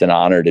it's an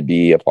honor to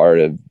be a part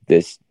of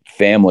this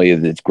family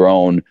that's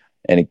grown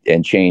and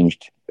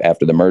changed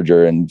after the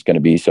merger, and it's going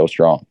to be so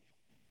strong.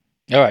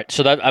 All right,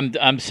 so that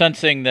I'm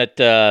sensing that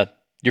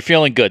you're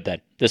feeling good.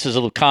 Then this is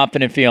a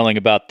confident feeling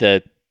about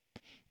the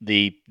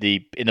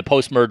in the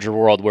post-merger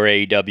world where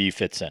AEW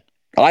fits in.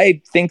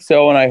 I think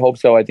so, and I hope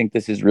so. I think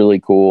this is really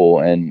cool,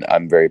 and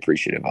I'm very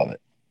appreciative of it.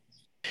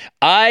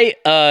 I,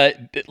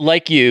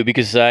 like you,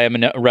 because I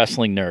am a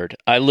wrestling nerd,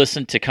 I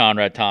listened to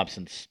Conrad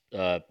Thompson's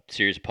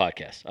series of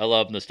podcasts. I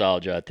love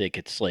nostalgia. I think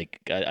it's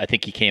I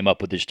think he came up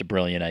with just a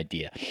brilliant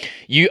idea.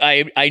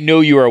 I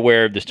know you are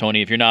aware of this,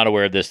 Tony. If you're not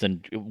aware of this,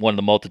 then one of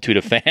the multitude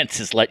of fans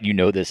has let you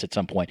know this at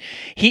some point.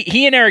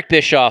 He and Eric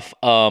Bischoff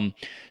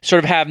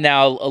sort of have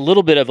now a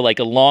little bit of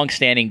a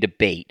long-standing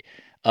debate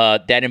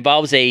that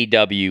involves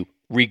AEW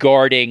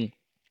regarding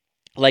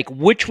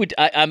which would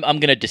I'm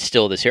going to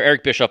distill this here.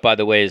 Eric Bischoff, by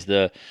the way, is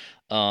a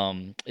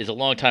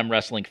longtime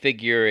wrestling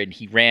figure, and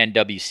he ran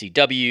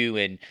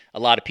WCW, and a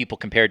lot of people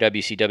compare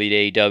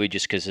WCW to AEW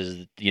just because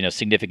it's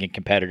significant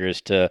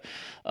competitors to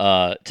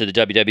the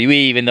WWE,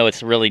 even though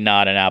it's really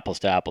not an apples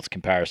to apples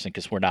comparison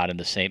because we're not in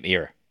the same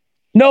era.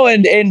 No,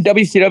 and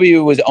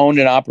WCW was owned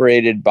and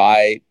operated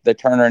by the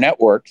Turner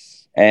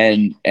Networks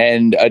and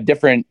a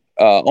different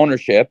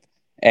ownership,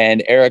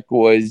 and Eric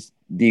was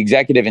the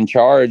executive in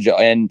charge,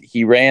 and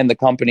he ran the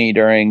company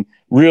during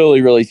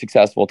really, really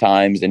successful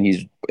times. And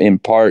he's in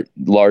part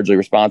largely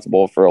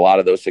responsible for a lot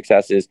of those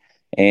successes.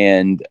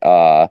 And,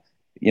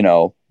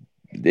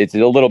 it's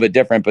a little bit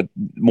different, but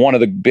one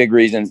of the big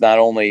reasons, not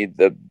only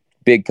the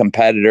big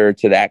competitor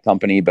to that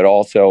company, but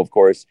also, of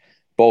course,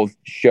 both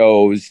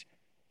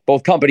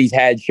companies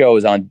had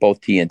shows on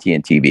both TNT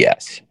and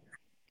TBS.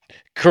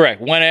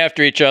 Correct. Went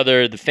after each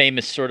other, the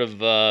famous sort of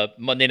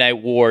Monday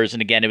Night Wars.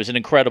 And again, it was an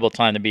incredible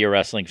time to be a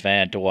wrestling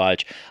fan, to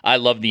watch. I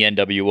love the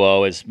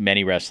NWO, as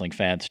many wrestling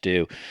fans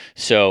do.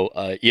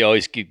 So you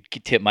always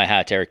tip my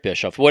hat to Eric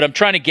Bischoff. What I'm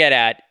trying to get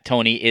at,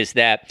 Tony, is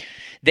that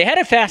they had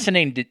a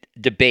fascinating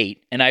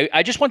debate. And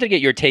I just wanted to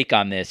get your take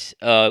on this.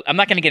 I'm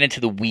not going to get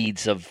into the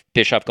weeds of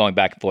Bischoff going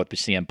back and forth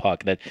with CM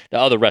Punk. That the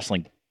other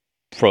wrestling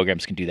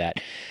programs can do that.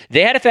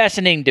 They had a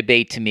fascinating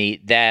debate to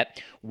me that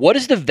what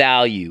is the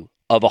value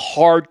of a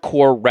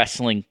hardcore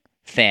wrestling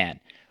fan,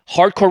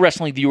 hardcore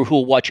wrestling viewer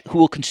who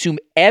will consume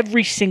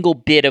every single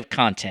bit of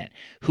content,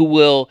 who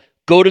will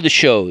go to the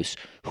shows,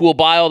 who will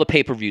buy all the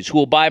pay-per-views, who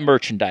will buy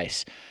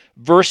merchandise,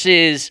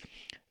 versus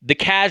the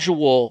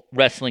casual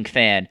wrestling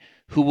fan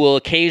who will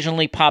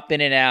occasionally pop in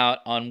and out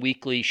on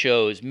weekly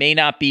shows, may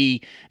not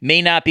be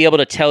able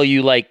to tell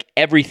you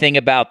everything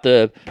about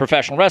the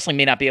professional wrestling,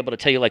 may not be able to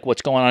tell you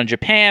what's going on in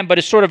Japan, but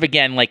it's sort of,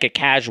 again, like a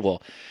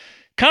casual.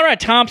 Conrad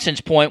Thompson's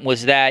point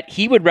was that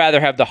he would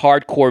rather have the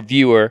hardcore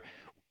viewer,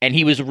 and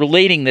he was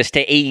relating this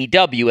to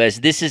AEW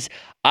as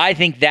I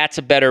think that's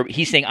a better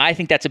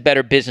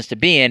business to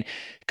be in,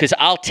 because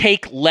I'll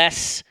take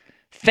less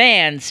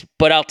fans,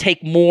 but I'll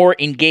take more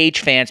engaged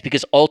fans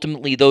because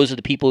ultimately those are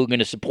the people who are going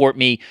to support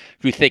me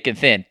through thick and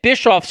thin.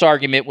 Bischoff's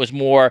argument was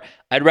more,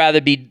 I'd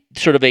rather be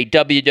sort of a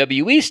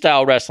WWE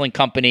style wrestling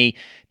company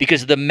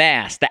because of the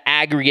mass, the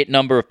aggregate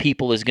number of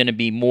people is going to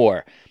be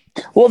more.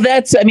 Well,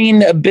 that's, I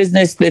mean, a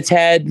business that's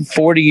had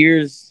 40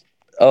 years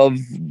of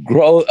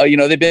growth.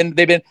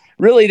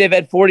 They've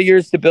had 40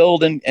 years to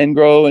build and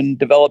grow and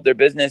develop their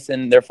business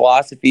and their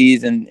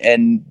philosophies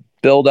and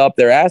build up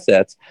their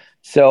assets.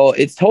 So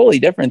it's totally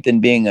different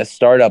than being a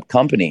startup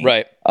company.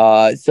 Right.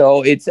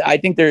 So I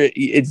think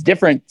it's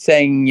different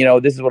saying,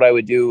 this is what I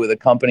would do with a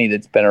company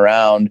that's been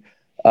around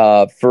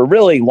for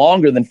really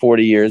longer than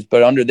 40 years,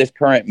 but under this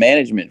current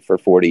management for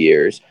 40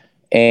 years.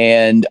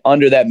 And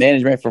under that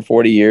management for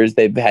 40 years,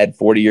 they've had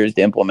 40 years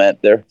to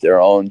implement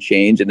their own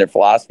change and their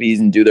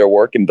philosophies and do their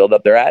work and build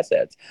up their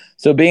assets.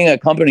 So being a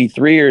company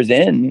 3 years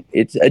in,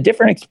 it's a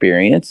different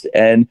experience.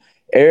 And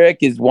Eric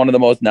is one of the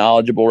most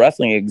knowledgeable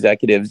wrestling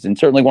executives and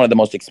certainly one of the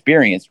most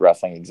experienced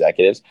wrestling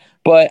executives.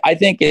 But I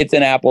think it's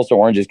an apples to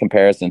oranges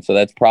comparison. So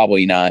that's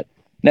probably not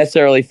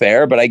necessarily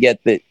fair. But I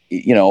get that,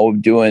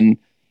 doing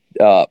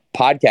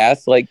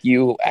podcasts, like,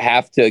 you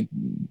have to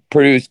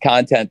produce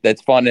content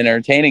that's fun and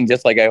entertaining,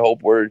 just like I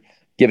hope we're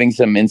giving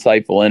some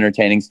insightful,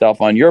 entertaining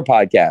stuff on your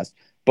podcast.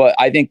 But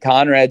I think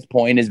Conrad's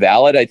point is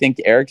valid. I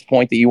think Eric's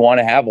point that you want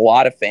to have a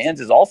lot of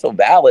fans is also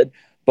valid.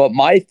 But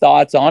my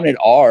thoughts on it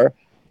are,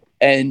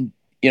 and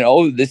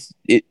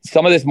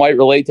some of this might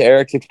relate to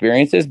Eric's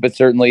experiences, but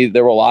certainly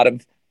there were a lot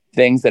of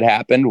things that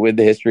happened with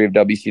the history of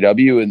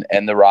WCW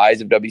and the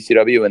rise of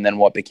WCW and then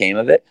what became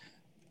of it,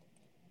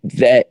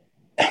 that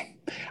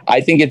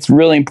I think it's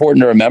really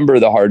important to remember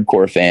the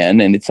hardcore fan.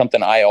 And it's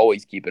something I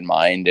always keep in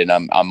mind and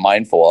I'm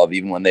mindful of,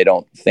 even when they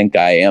don't think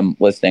I am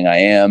listening, I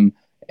am.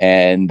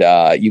 And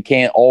you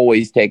can't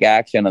always take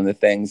action on the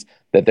things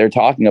that they're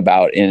talking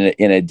about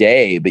in a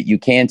day, but you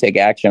can take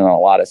action on a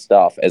lot of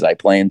stuff, as I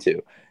plan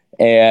to.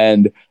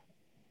 And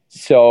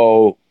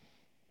so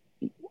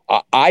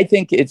I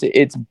think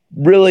it's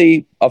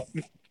really a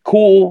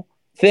cool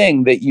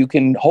thing that you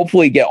can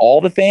hopefully get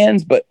all the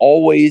fans, but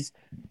always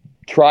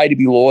try to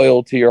be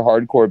loyal to your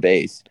hardcore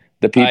base.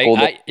 The people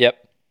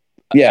Yep.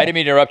 Yeah. I didn't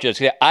mean to interrupt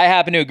you. I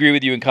happen to agree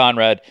with you and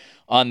Conrad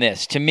on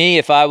this. To me,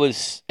 if I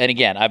was, and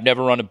again, I've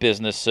never run a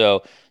business,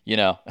 so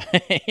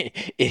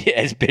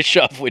as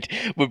Bischoff would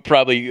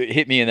probably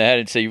hit me in the head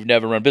and say, you've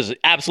never run a business.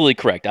 Absolutely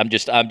correct. I'm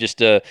just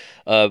a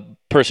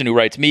person who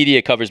writes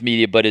media, covers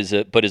media, but is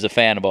a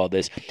fan of all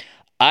this.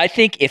 I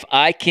think if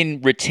I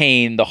can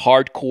retain the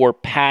hardcore,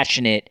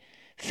 passionate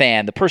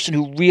fan, the person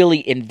who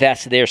really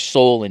invests their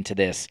soul into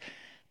this,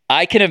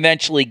 I can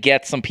eventually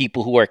get some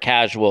people who are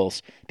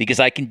casuals because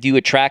I can do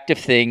attractive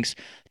things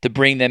to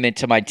bring them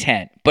into my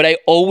tent. But I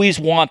always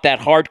want that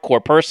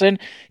hardcore person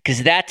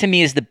because that to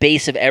me is the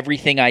base of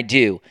everything I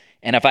do.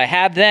 And if I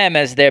have them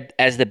as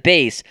the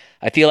base,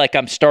 I feel like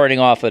I'm starting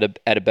off at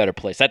a better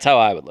place. That's how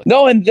I would look.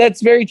 No, and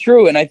that's very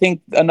true. And I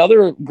think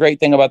another great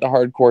thing about the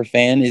hardcore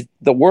fan is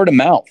the word of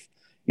mouth.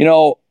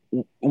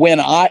 When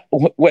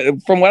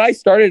I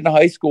started in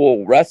high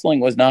school, wrestling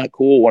was not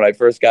cool when I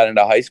first got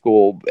into high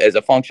school as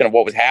a function of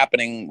what was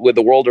happening with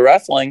the world of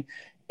wrestling.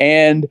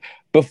 And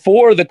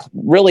before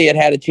it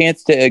had a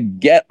chance to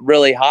get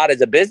really hot as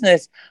a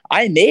business,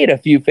 I made a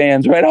few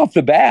fans right off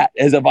the bat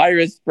as a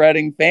virus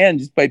spreading fan,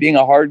 just by being a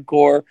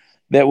hardcore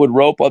that would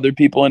rope other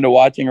people into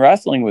watching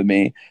wrestling with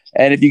me.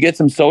 And if you get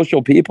some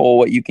social people,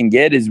 what you can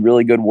get is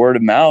really good word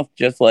of mouth,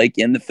 just like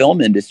in the film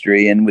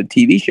industry and with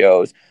TV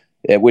shows,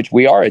 which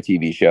we are a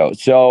TV show.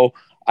 So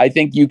I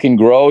think you can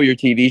grow your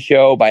TV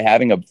show by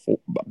having a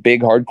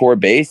big hardcore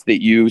base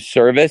that you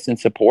service and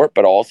support,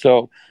 but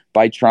also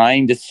by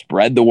trying to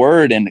spread the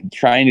word and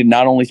trying to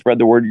not only spread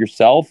the word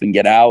yourself and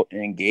get out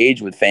and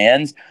engage with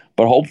fans,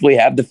 but hopefully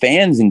have the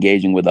fans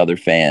engaging with other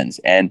fans.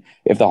 And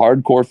if the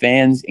hardcore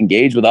fans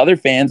engage with other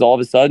fans, all of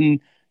a sudden,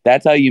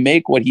 that's how you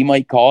make what he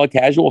might call a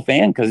casual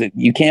fan, because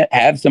you can't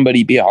have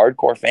somebody be a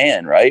hardcore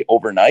fan, right,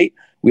 overnight.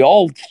 We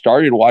all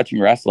started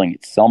watching wrestling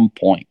at some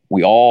point.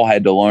 We all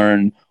had to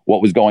learn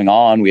what was going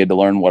on. We had to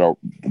learn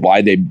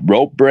why they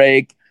rope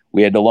break.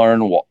 We had to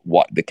learn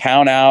what the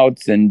count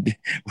outs, and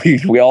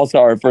we all saw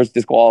our first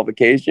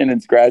disqualification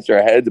and scratched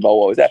our heads about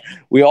what was that.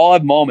 We all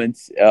have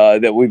moments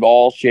that we've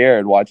all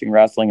shared watching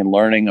wrestling and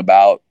learning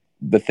about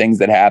the things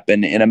that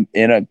happen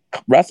in a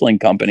wrestling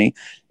company.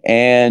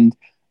 And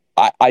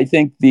I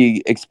think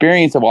the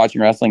experience of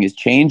watching wrestling has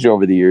changed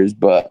over the years,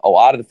 but a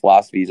lot of the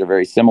philosophies are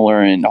very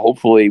similar. And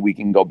hopefully we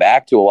can go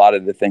back to a lot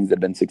of the things that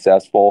have been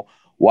successful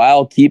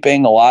while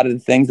keeping a lot of the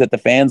things that the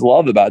fans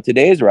love about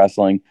today's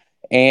wrestling.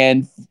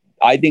 And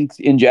I think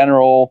in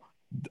general,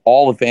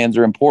 all the fans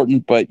are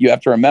important, but you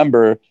have to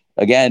remember,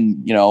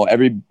 again,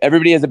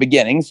 everybody has a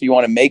beginning. So you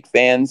want to make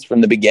fans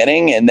from the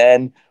beginning and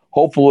then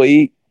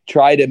hopefully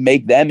try to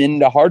make them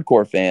into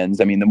hardcore fans.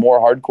 I mean, the more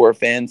hardcore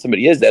fans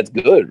somebody is, that's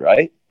good,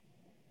 right?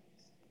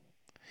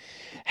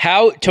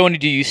 How, Tony,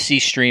 do you see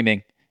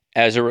streaming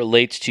as it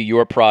relates to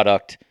your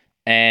product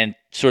and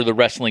sort of the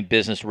wrestling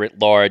business writ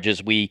large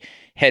as we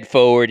head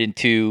forward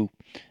into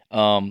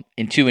an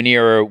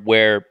era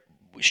where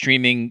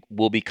streaming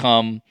will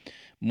become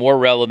more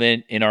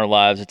relevant in our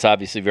lives. It's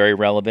obviously very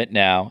relevant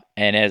now.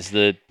 And as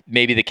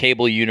maybe the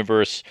cable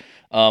universe,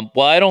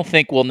 well, I don't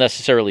think will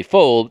necessarily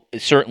fold,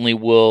 it certainly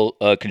will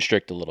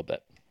constrict a little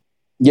bit.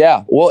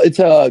 Yeah, well, it's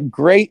a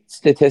great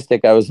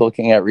statistic I was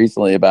looking at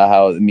recently about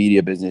how the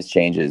media business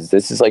changes.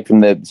 This is like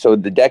from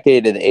the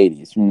decade of the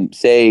 80s, from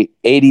say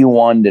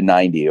 81 to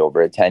 90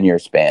 over a 10-year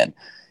span.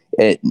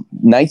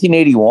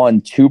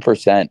 1981,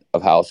 2%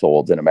 of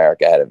households in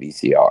America had a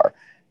VCR.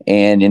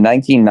 And in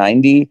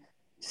 1990,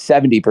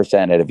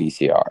 70% had a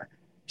VCR.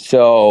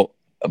 So,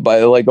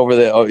 but like over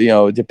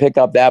the, to pick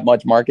up that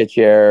much market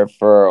share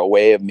for a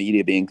way of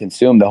media being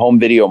consumed, the home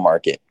video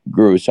market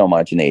grew so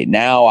much in 8.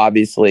 Now,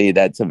 obviously,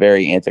 that's a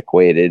very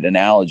antiquated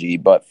analogy,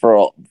 but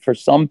for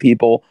some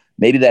people,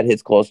 maybe that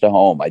hits close to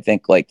home. I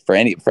think like for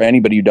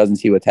anybody who doesn't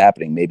see what's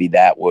happening, maybe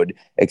that would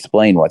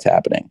explain what's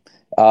happening.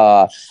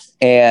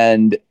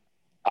 And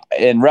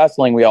in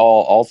wrestling, we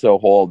all also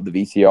hold the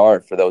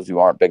VCR, for those who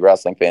aren't big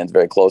wrestling fans,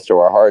 very close to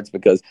our hearts,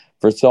 because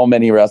for so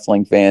many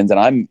wrestling fans, and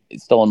I'm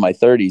still in my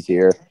 30s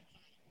here,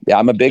 yeah,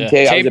 I'm a big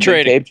tape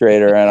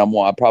trader, and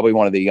I'm probably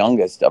one of the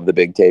youngest of the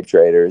big tape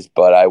traders,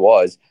 but I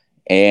was.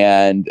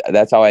 And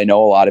that's how I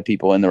know a lot of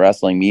people in the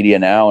wrestling media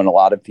now, and a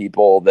lot of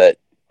people that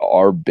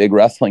are big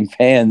wrestling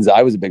fans.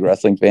 I was a big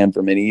wrestling fan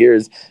for many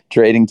years,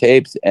 trading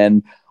tapes.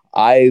 And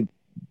I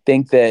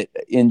think that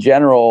in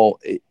general,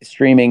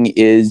 streaming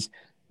is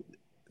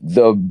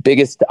the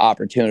biggest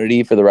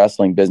opportunity for the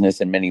wrestling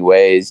business in many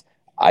ways.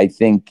 I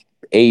think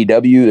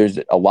AEW, there's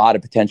a lot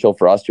of potential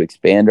for us to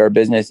expand our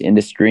business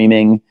into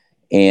streaming.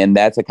 And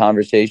that's a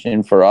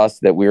conversation for us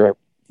that we're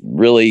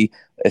really,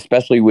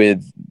 especially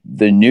with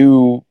the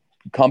new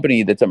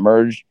company that's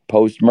emerged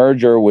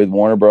post-merger with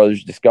Warner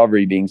Brothers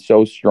Discovery being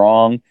so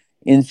strong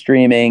in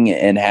streaming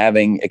and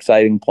having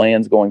exciting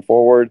plans going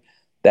forward.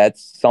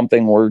 That's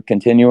something we're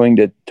continuing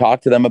to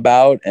talk to them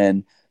about.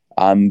 And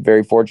I'm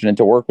very fortunate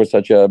to work with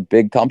such a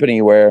big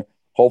company where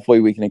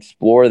hopefully we can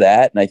explore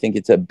that. And I think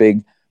it's a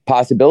big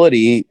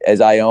possibility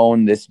as I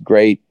own this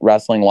great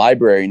wrestling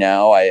library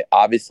now. I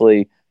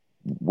obviously,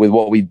 with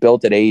what we've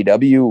built at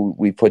AEW,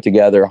 we've put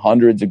together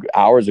hundreds of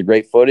hours of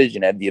great footage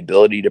and have the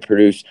ability to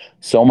produce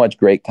so much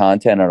great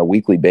content on a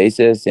weekly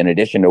basis, in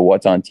addition to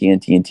what's on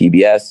TNT and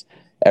TBS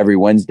every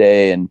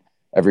Wednesday and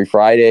every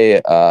Friday.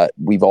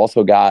 We've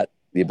also got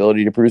the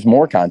ability to produce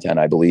more content,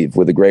 I believe,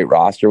 with a great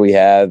roster we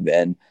have.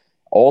 And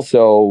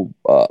also,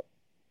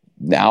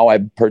 now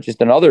I've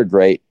purchased another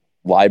great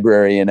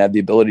library and have the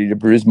ability to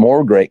produce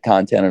more great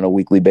content on a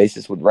weekly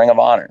basis with Ring of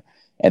Honor.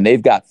 And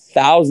they've got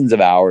thousands of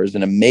hours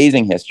and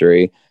amazing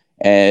history.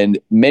 And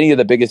many of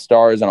the biggest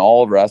stars in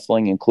all of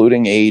wrestling,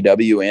 including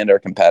AEW and our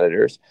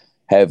competitors,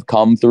 have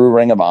come through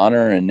Ring of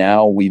Honor. And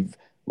now we've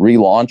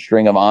relaunched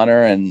Ring of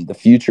Honor, and the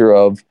future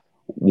of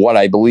what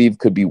I believe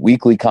could be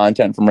weekly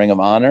content from Ring of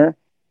Honor,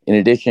 in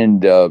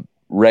addition to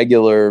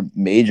regular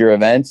major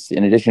events,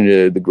 in addition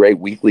to the great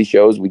weekly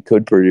shows we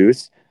could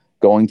produce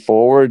going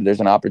forward,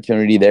 there's an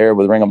opportunity there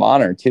with Ring of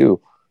Honor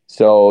too.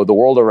 So the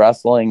world of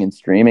wrestling and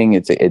streaming,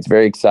 it's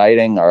very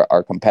exciting.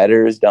 Our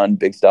competitors done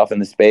big stuff in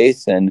the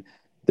space, and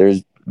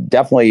there's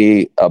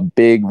definitely a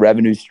big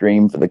revenue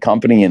stream for the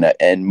company,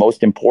 and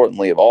most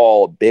importantly of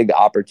all, a big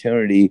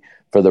opportunity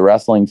for the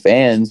wrestling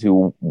fans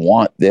who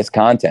want this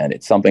content.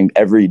 It's something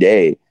every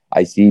day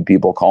I see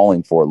people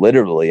calling for.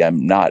 Literally,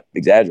 I'm not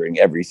exaggerating,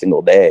 every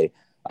single day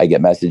I get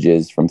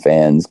messages from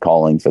fans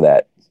calling for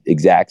that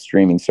exact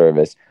streaming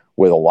service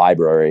with a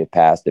library of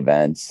past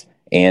events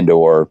and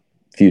or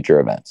future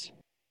events.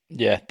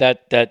 Yeah,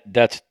 that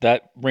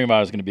Ring of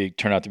Honor is going to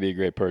turn out to be a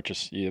great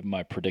purchase. You have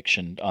my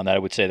prediction on that. I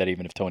would say that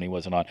even if Tony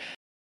wasn't on.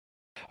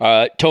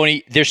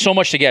 Tony, there's so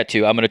much to get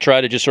to. I'm going to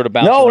try to just sort of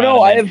bounce around.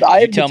 No, I have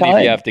tell me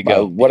if you have to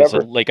go.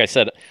 Whatever. Like I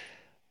said,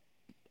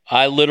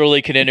 I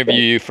literally could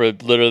interview you for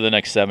literally the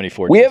next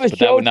 74 days. We have a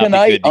show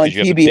tonight on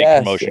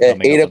TBS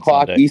at 8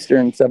 o'clock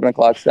Eastern, 7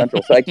 o'clock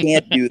Central, so I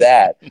can't do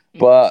that.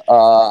 But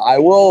I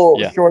will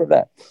short of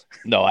that.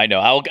 No, I know.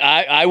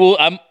 I will.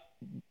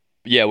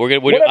 We're gonna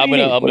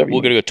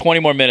go 20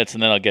 more minutes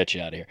and then I'll get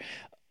you out of here.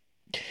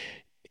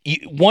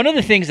 One of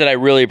the things that I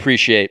really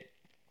appreciate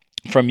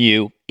from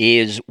you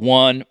is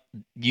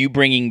you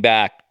bringing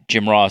back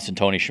Jim Ross and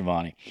Tony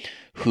Schiavone,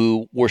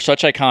 who were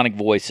such iconic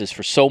voices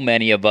for so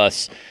many of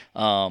us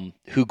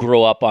who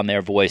grew up on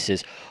their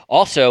voices.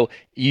 Also,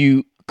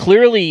 you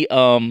clearly,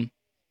 and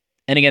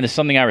again, there's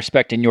something I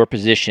respect in your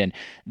position,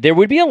 there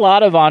would be a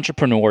lot of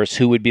entrepreneurs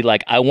who would be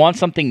like, I want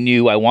something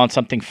new. I want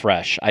something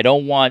fresh. I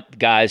don't want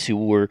guys who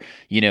were,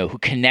 who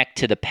connect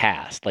to the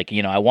past. Like,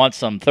 I want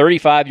some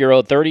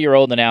 35-year-old,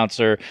 30-year-old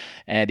announcer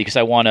because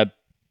I want to,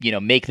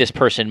 make this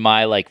person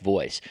my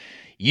voice.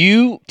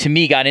 You, to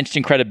me, got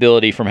instant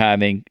credibility from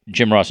having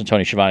Jim Ross and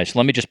Tony Schiavone. So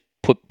let me just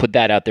put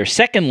that out there.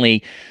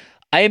 Secondly,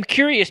 I am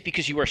curious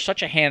because you are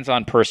such a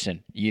hands-on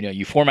person.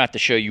 You format the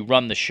show, you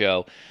run the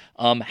show.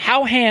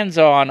 How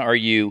hands-on are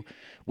you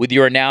with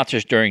your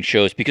announcers during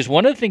shows? Because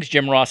one of the things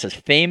Jim Ross has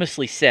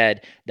famously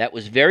said that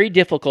was very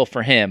difficult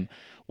for him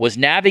was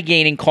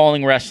navigating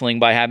calling wrestling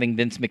by having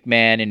Vince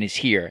McMahon in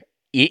his ear.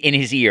 in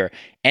his ear.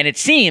 And it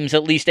seems,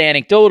 at least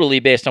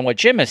anecdotally, based on what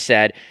Jim has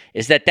said,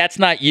 is that that's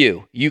not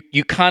you.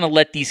 You kind of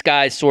let these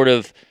guys sort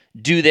of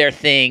do their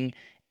thing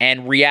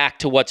and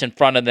react to what's in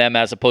front of them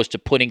as opposed to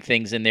putting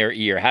things in their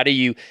ear. How do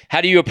you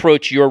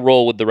approach your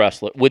role with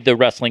the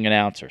wrestling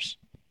announcers?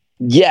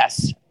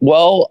 Yes.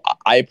 Well,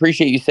 I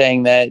appreciate you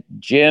saying that.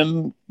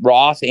 Jim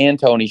Ross and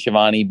Tony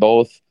Schiavone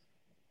both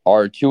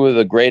are two of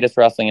the greatest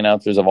wrestling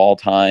announcers of all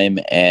time.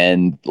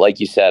 And like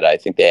you said, I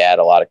think they add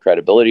a lot of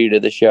credibility to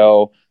the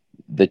show.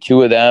 The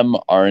two of them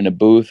are in a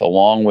booth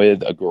along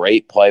with a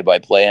great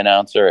play-by-play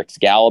announcer,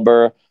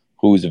 Excalibur,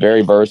 who's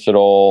very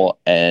versatile,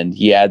 and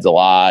he adds a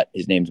lot.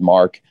 His name's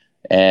Mark.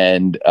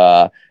 And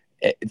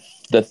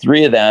the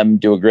three of them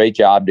do a great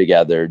job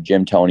together,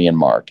 Jim, Tony, and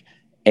Mark.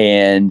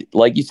 And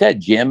like you said,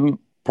 Jim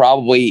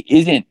probably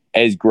isn't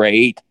as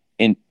great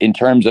in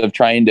terms of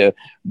trying to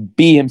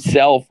be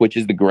himself, which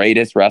is the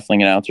greatest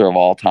wrestling announcer of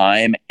all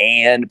time,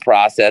 and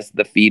process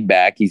the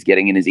feedback he's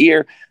getting in his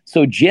ear.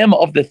 So Jim,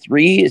 of the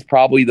three, is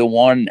probably the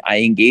one I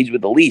engage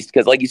with the least,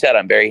 because like you said,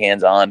 I'm very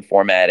hands-on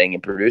formatting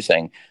and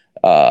producing,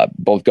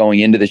 both going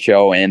into the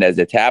show and as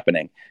it's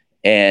happening.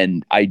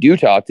 And I do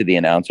talk to the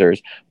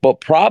announcers, but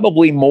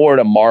probably more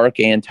to Mark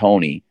and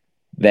Tony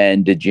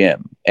than to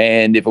Jim.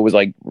 And if it was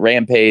like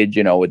Rampage,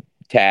 with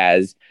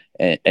Taz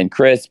and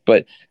Chris,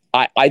 but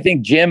I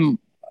think Jim,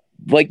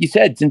 like you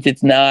said, since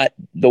it's not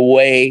the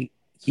way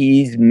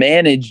he's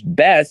managed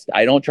best,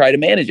 I don't try to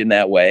manage in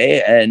that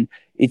way. And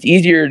it's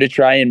easier to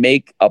try and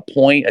make a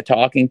point, a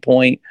talking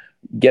point,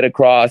 get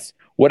across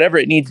whatever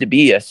it needs to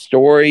be, a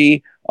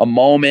story, a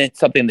moment,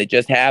 something that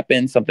just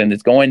happened, something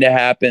that's going to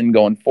happen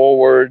going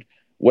forward,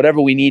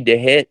 whatever we need to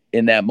hit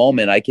in that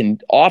moment. I can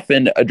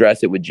often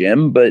address it with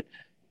Jim, but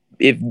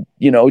if,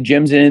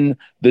 Jim's in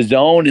the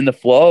zone, in the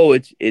flow,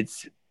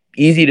 it's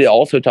easy to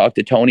also talk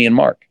to Tony and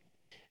Mark.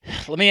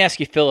 Let me ask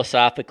you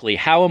philosophically,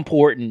 how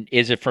important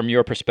is it from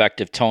your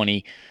perspective,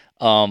 Tony,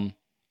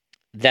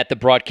 that the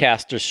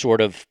broadcasters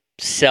sort of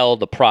sell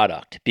the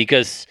product?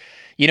 Because,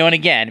 and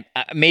again,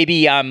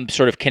 maybe I'm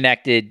sort of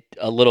connected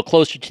a little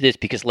closer to this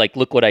because,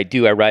 look what I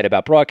do. I write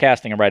about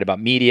broadcasting. I write about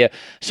media.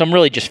 So I'm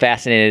really just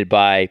fascinated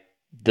by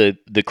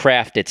the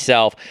craft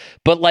itself.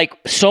 But,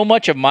 so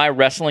much of my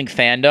wrestling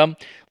fandom,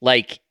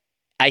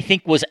 I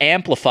think was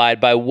amplified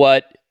by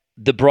what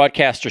the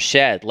broadcaster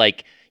said.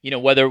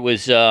 Whether it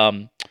was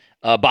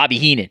Bobby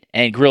Heenan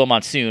and Gorilla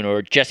Monsoon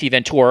or Jesse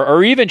Ventura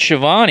or even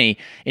Schiavone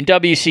in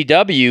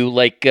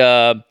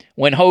WCW,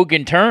 when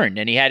Hogan turned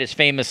and he had his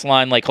famous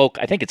line, I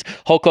think it's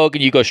Hulk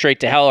Hogan, you go straight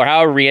to hell, or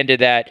however he ended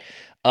that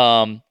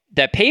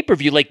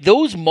pay-per-view.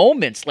 Those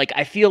moments,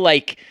 I feel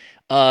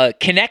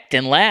connect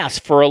and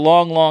last for a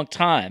long, long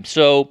time.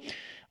 So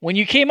when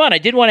you came on, I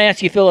did want to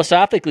ask you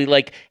philosophically,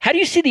 how do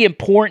you see the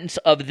importance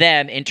of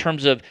them in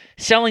terms of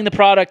selling the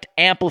product,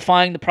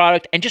 amplifying the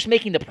product, and just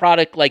making the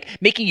product,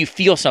 making you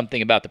feel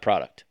something about the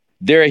product?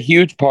 They're a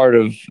huge part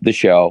of the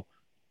show.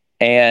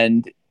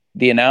 And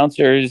the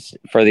announcers,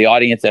 for the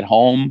audience at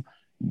home,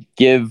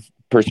 give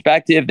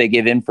perspective, they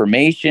give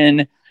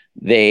information.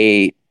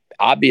 They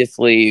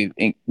obviously,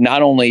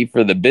 not only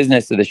for the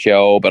business of the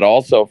show, but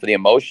also for the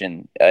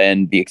emotion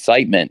and the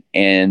excitement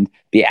and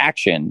the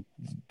action.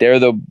 They're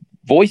the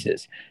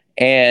voices,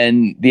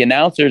 and the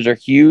announcers are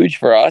huge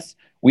for us.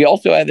 We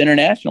also have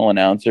international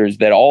announcers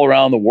that all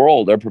around the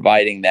world are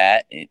providing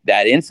that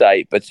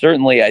insight. But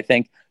certainly, I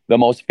think the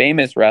most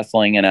famous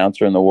wrestling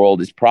announcer in the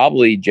world is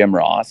probably Jim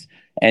Ross.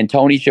 And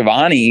Tony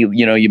Schiavone,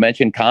 you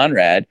mentioned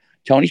Conrad.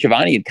 Tony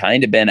Schiavone had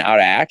kind of been out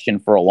of action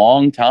for a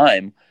long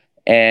time,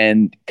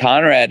 and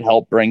Conrad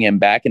helped bring him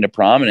back into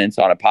prominence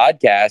on a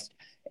podcast.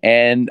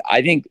 And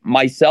I think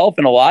myself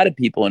and a lot of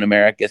people in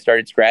America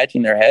started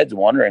scratching their heads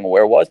wondering,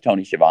 where was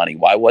Tony Schiavone?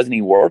 Why wasn't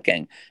he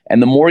working?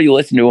 And the more you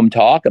listen to him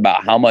talk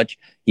about how much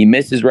he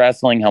misses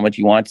wrestling, how much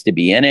he wants to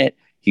be in it,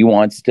 he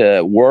wants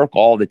to work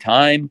all the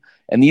time.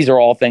 And these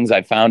are all things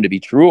I've found to be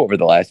true over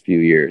the last few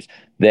years,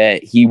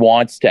 that he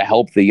wants to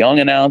help the young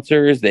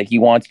announcers, that he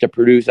wants to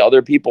produce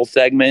other people's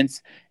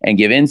segments and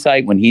give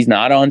insight when he's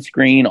not on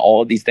screen.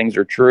 All of these things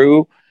are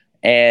true.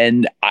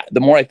 And the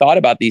more I thought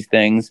about these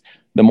things,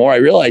 the more I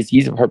realized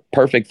he's a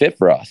perfect fit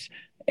for us.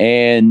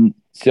 And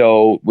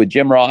so with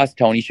Jim Ross,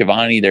 Tony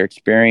Schiavone, their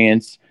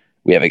experience,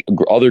 we have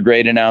other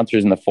great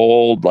announcers in the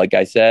fold, like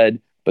I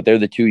said, but they're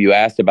the two you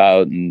asked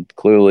about, and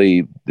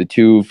clearly the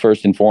two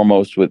first and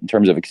foremost in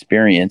terms of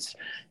experience.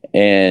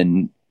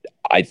 And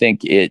I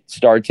think it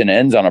starts and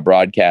ends on a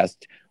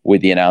broadcast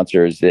with the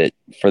announcers that,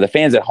 for the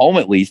fans at home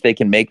at least, they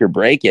can make or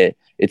break it.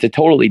 It's a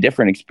totally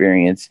different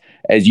experience,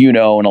 as you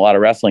know, and a lot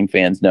of wrestling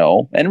fans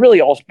know, and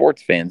really all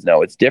sports fans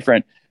know. It's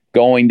different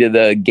going to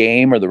the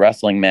game or the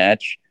wrestling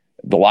match,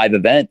 the live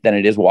event, than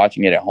it is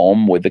watching it at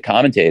home with the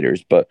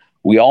commentators. But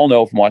we all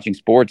know from watching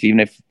sports, even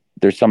if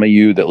there's some of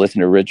you that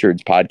listen to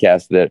Richard's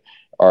podcast that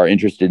are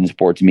interested in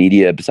sports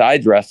media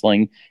besides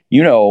wrestling,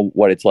 you know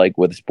what it's like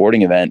with a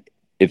sporting event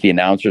if the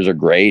announcers are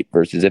great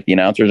versus if the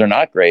announcers are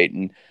not great.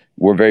 And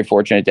we're very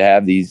fortunate to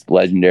have these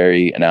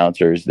legendary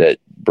announcers that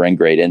bring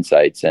great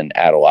insights and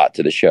add a lot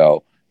to the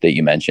show that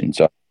you mentioned.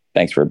 So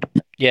thanks for.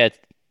 Yeah,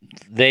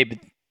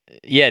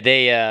 Yeah,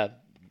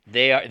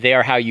 they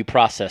are how you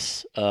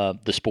process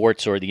the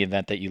sports or the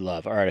event that you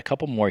love. All right, a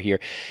couple more here.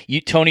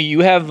 Tony,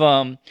 you have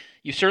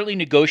you certainly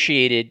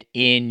negotiated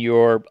in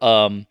your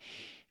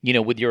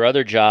with your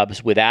other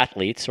jobs with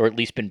athletes, or at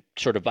least been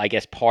sort of, I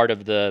guess, part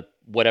of the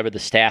whatever the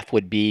staff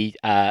would be,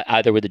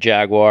 either with the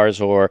Jaguars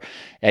or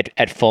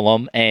at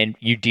Fulham, and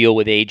you deal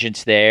with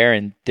agents there.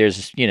 And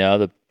there's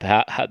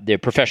the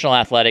professional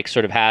athletics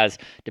sort of has,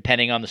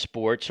 depending on the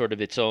sport, sort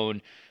of its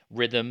own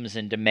rhythms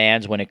and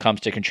demands when it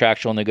comes to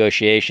contractual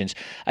negotiations.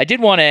 I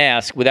did want to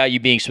ask, without you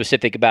being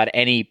specific about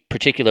any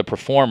particular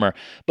performer,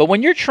 but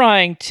when you're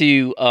trying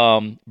to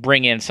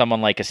bring in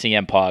someone like a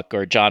CM Punk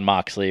or John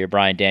Moxley or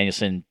Bryan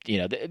Danielson,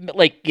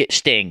 like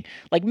Sting,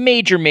 like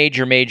major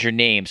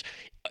names,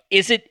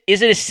 is it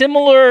a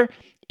similar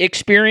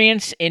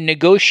experience in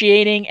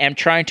negotiating and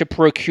trying to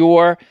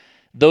procure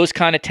those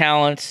kind of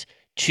talents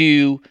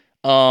to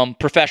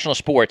professional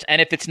sports? And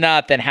if it's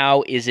not, then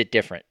how is it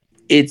different?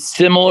 It's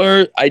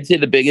similar. I'd say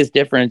the biggest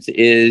difference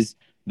is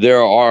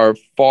there are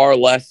far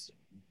less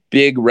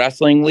big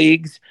wrestling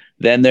leagues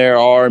than there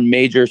are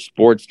major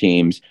sports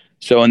teams.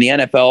 So in the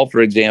NFL, for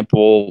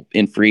example,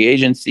 in free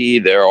agency,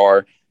 there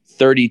are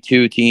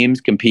 32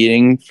 teams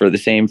competing for the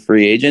same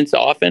free agents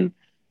often,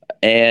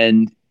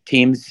 and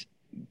teams,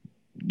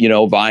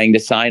 vying to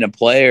sign a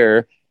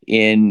player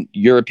in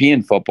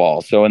European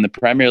football. So in the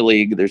Premier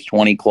League, there's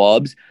 20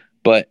 clubs,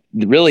 but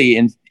really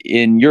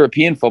in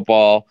European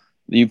football,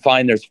 you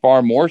find there's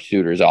far more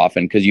suitors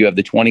often because you have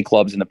the 20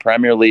 clubs in the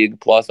Premier League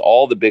plus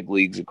all the big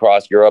leagues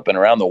across Europe and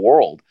around the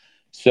world.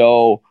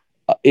 So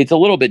it's a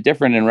little bit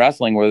different in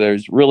wrestling, where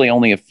there's really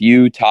only a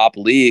few top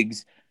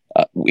leagues,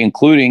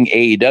 including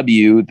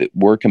AEW, that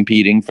we're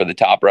competing for the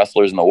top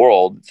wrestlers in the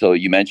world. So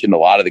you mentioned a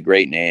lot of the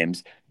great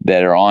names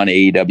that are on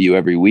AEW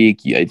every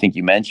week. I think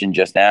you mentioned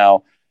just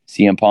now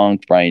CM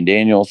Punk, Bryan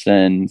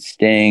Danielson,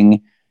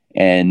 Sting,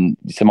 and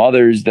some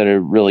others that are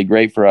really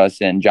great for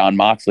us, and John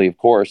Moxley, of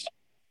course.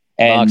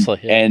 Moxley,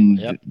 yeah. And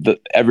yep.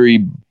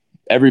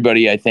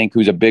 Everybody, I think,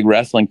 who's a big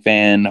wrestling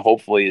fan,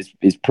 hopefully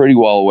is pretty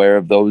well aware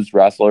of those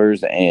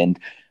wrestlers, and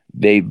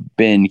they've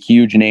been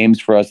huge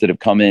names for us that have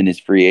come in as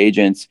free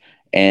agents,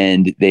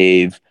 and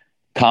they've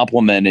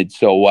complemented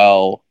so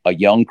well a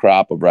young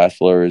crop of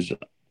wrestlers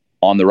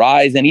on the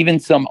rise, and even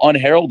some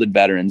unheralded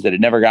veterans that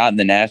had never gotten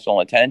the national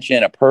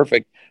attention. A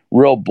perfect,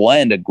 real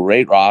blend, a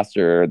great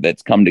roster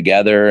that's come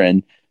together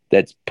and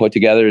that's put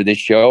together this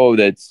show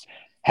that's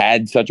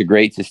had such a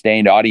great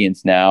sustained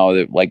audience now,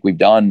 that like we've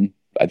done,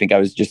 I think I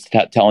was just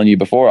telling you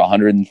before,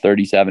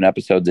 137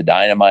 episodes of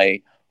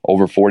Dynamite,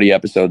 over 40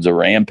 episodes of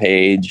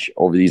Rampage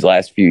over these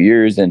last few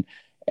years. And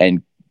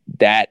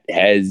that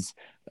has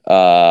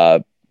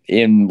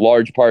in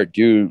large part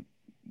due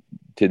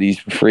to these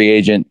free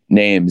agent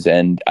names.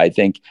 And I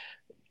think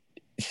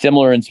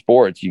similar in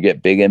sports, you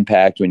get big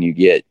impact when you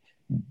get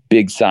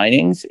big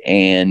signings,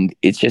 and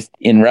it's just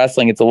in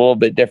wrestling, it's a little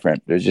bit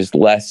different. There's just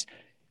less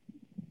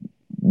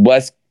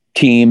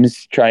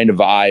teams trying to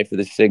vie for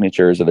the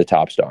signatures of the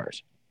top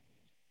stars.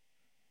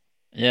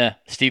 Yeah,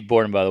 Steve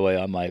Borden, by the way,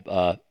 on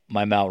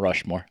my Mount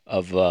Rushmore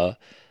of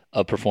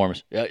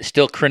performers.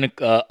 Still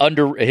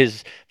under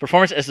his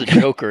performance as the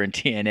Joker in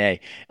TNA,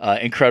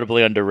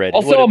 incredibly underrated.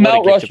 Also,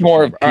 Mount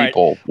Rushmore of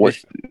people.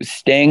 Right.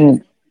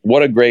 Sting,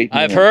 what a great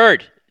I've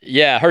heard.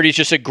 Yeah, I heard he's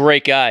just a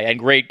great guy and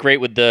great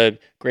with the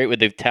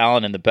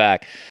talent in the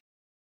back.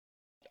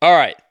 All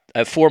right, I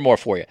have four more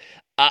for you.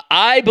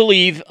 I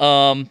believe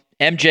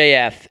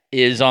MJF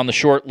is on the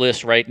short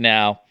list right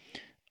now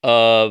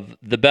of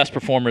the best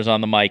performers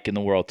on the mic in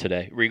the world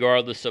today,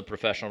 regardless of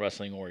professional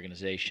wrestling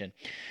organization.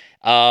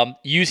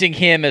 Using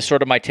him as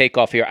sort of my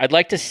takeoff here, I'd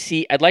like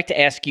to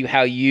ask you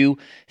how you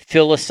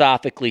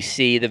philosophically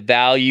see the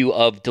value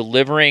of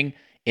delivering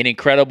an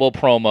incredible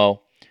promo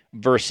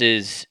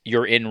versus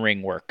your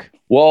in-ring work.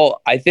 Well,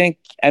 I think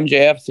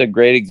MJF's a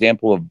great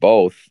example of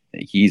both.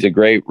 He's a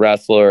great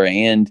wrestler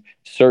and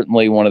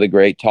certainly one of the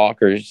great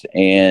talkers,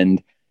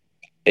 and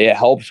it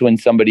helps when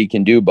somebody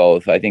can do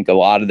both. I think a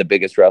lot of the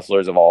biggest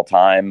wrestlers of all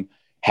time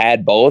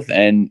had both,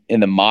 and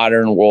in the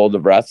modern world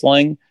of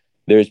wrestling,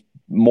 there's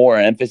more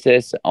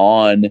emphasis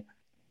on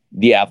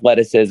the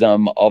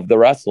athleticism of the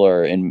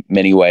wrestler in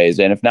many ways,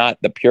 and if not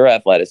the pure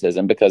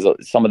athleticism, because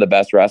some of the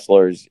best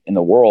wrestlers in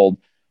the world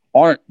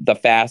aren't the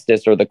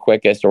fastest or the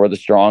quickest or the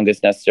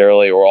strongest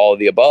necessarily, or all of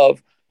the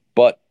above,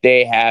 but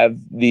they have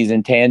these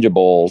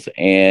intangibles,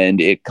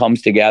 and it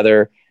comes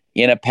together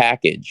in a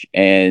package.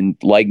 And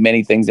like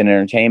many things in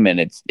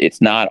entertainment,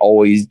 it's not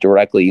always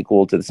directly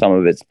equal to the sum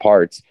of its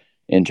parts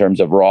in terms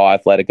of raw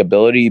athletic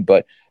ability,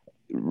 but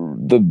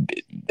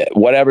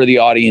whatever the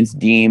audience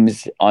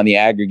deems on the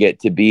aggregate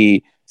to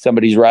be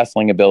somebody's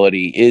wrestling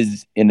ability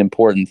is an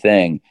important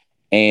thing.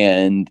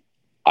 And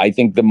I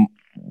think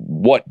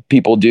what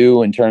people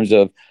do in terms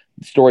of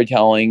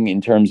storytelling, in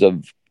terms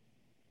of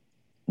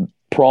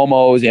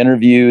promos,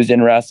 interviews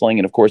in wrestling,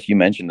 and of course you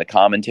mentioned the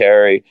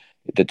commentary,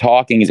 the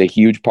talking is a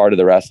huge part of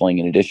the wrestling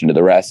in addition to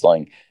the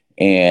wrestling.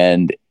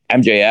 And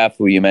MJF,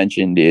 who you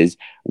mentioned, is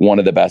one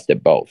of the best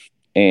at both.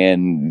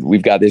 And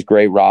we've got this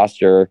great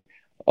roster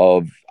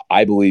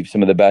I believe,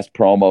 some of the best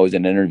promos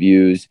and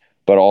interviews,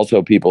 but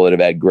also people that have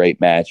had great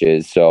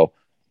matches. So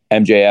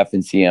MJF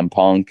and CM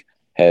Punk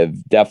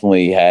have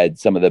definitely had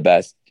some of the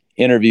best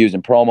interviews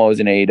and promos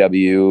in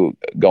AEW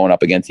going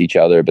up against each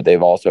other, but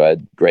they've also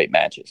had great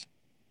matches.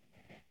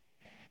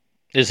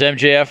 Is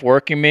MJF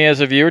working me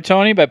as a viewer,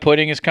 Tony, by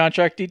putting his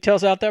contract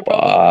details out there?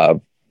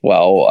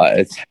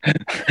 It's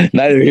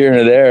neither here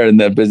nor there in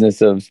the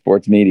business of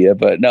sports media,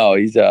 but no,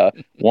 he's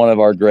one of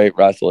our great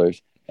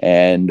wrestlers,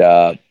 and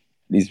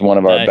he's one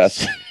of our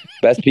best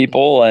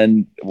people,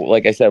 and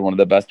like I said, one of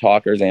the best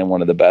talkers and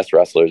one of the best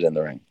wrestlers in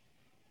the ring.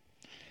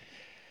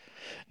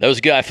 That was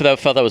good. I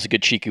felt that was a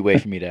good cheeky way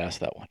for me to ask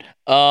that one.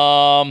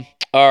 All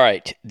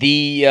right,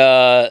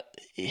 the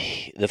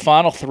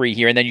final three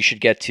here, and then you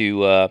should get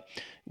to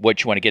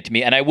what you want to get to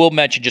me. And I will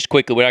mention just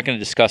quickly, we're not going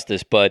to discuss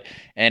this, but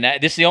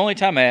this is the only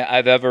time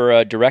I've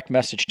ever direct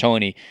messaged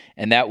Tony,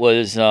 and that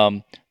was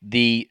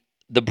the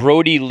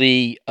Brody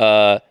Lee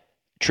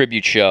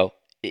tribute show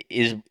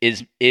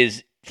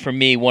is for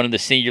me one of the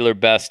singular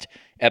best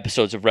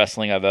episodes of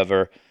wrestling I've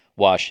ever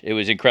watched. It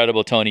was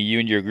incredible, Tony. You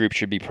and your group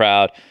should be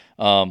proud.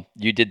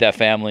 You did that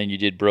family and you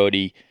did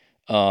Brody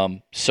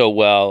so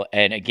well.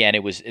 And again,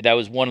 that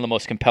was one of the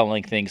most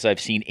compelling things I've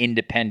seen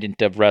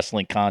independent of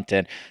wrestling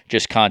content,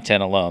 just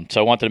content alone.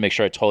 So I wanted to make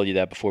sure I told you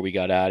that before we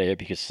got out of here,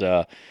 because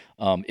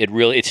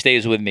it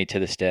stays with me to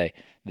this day,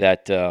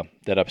 that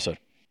episode.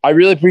 I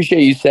really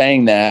appreciate you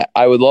saying that.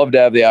 I would love to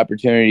have the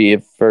opportunity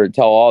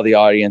tell all the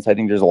audience. I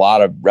think there's a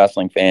lot of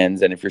wrestling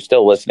fans, and if you're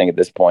still listening at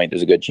this point,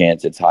 there's a good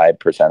chance it's high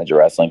percentage of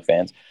wrestling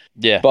fans.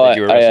 Yeah, but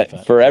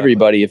for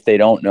everybody, if they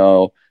don't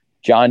know,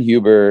 Jon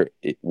Huber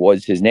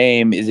is his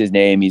name.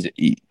 He's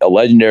a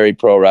legendary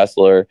pro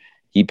wrestler.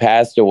 He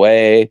passed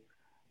away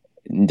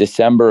in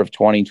December of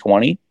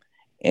 2020,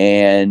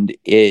 and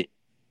it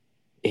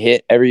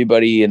hit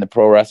everybody in the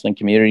pro wrestling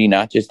community,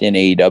 not just in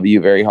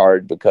AEW, very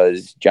hard,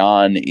 because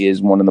Jon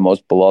is one of the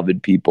most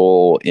beloved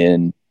people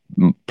in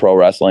pro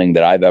wrestling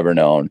that I've ever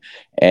known.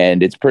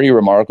 And it's pretty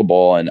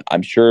remarkable. And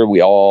I'm sure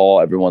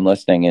everyone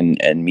listening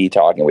and me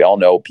talking, we all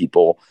know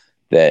people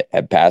that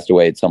have passed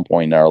away at some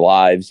point in our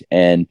lives.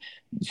 And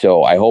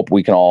so I hope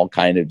we can all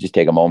kind of just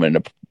take a moment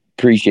to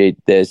appreciate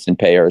this and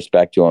pay our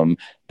respect to him,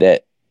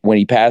 that when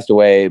he passed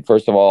away,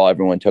 first of all,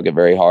 everyone took it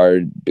very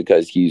hard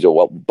because he's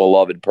a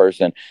beloved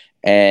person.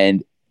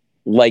 And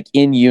like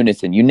in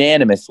unison,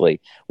 unanimously,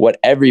 what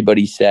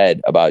everybody said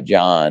about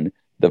Jon,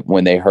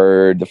 when they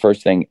heard, the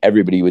first thing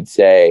everybody would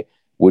say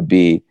would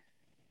be,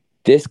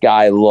 this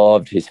guy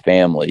loved his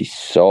family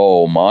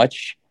so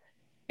much.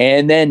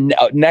 And then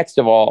next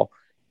of all,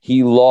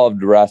 he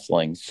loved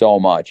wrestling so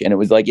much. And it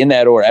was like in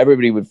that order,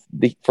 everybody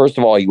first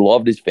of all, he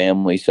loved his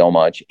family so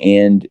much.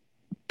 And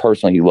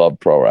personally, he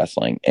loved pro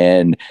wrestling.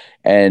 And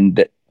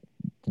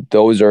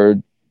those are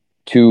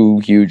two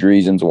huge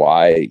reasons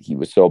why he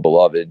was so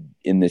beloved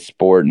in this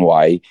sport and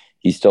why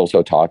he's still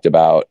so talked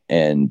about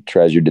and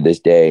treasured to this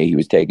day. He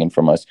was taken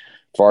from us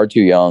far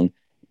too young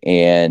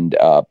and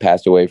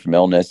passed away from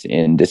illness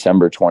in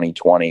December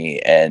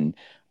 2020. And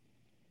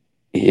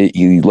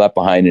he left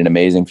behind an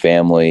amazing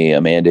family,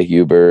 Amanda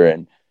Huber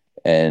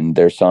and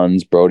their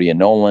sons, Brody and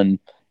Nolan.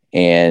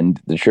 And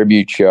the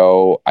tribute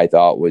show, I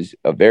thought, was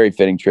a very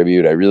fitting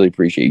tribute. I really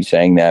appreciate you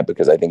saying that,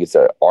 because I think it's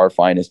our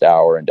finest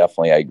hour. And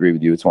definitely, I agree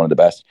with you. It's one of the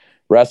best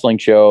wrestling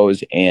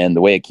shows. And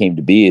the way it came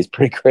to be is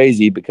pretty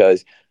crazy,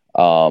 because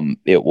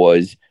it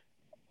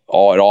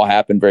all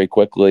happened very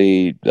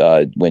quickly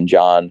when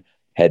Jon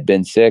had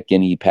been sick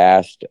and he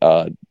passed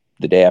the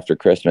day after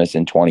Christmas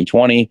in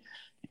 2020.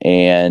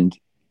 And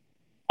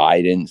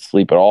I didn't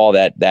sleep at all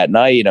that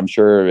night. I'm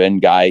sure,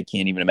 and Guy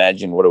can't even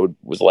imagine what it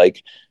was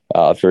like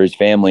for his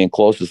family and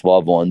closest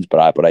loved ones.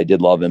 But I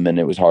did love him, and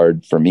it was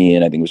hard for me,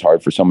 and I think it was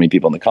hard for so many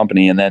people in the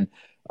company. And then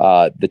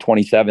the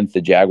 27th,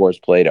 the Jaguars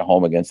played at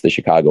home against the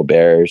Chicago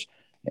Bears,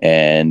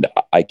 and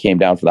I came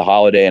down for the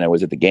holiday, and I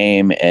was at the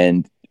game,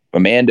 and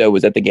Amanda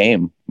was at the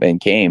game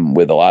and came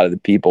with a lot of the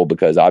people,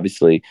 because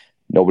obviously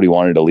nobody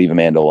wanted to leave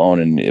Amanda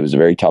alone, and it was a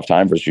very tough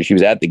time for her. So she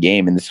was at the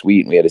game in the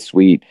suite, and we had a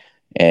suite,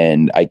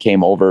 and I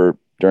came over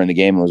during the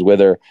game and was with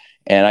her.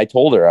 And I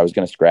told her I was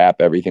going to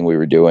scrap everything we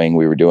were doing.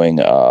 We were doing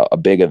a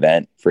big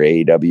event for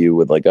AEW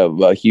with like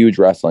a huge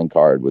wrestling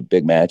card with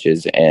big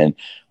matches. And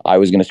I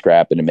was going to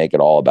scrap it and make it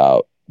all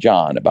about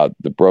Jon, about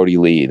the Brody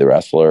Lee, the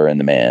wrestler, and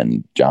the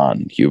man,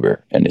 Jon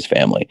Huber, and his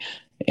family.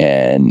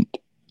 And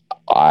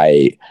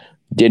I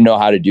didn't know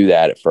how to do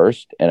that at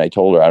first. And I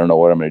told her, I don't know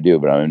what I'm going to do,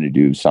 but I'm going to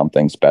do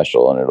something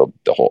special, and I'm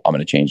going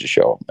to change the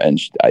show. And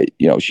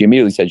she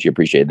immediately said she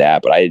appreciated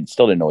that, but I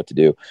still didn't know what to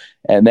do.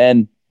 And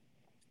then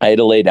I had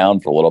to lay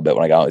down for a little bit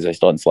when I got home, because I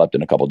still hadn't slept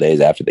in a couple of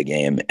days after the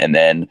game. And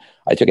then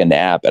I took a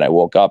nap, and I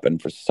woke up,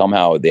 and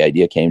somehow the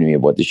idea came to me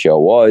of what the show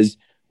was,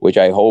 which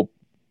I hope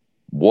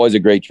was a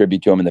great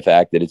tribute to him. And the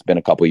fact that it's been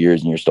a couple of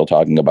years and you're still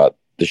talking about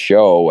the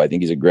show, I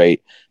think is a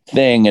great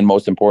thing. And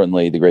most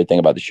importantly, the great thing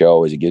about the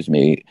show is it gives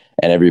me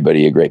and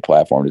everybody a great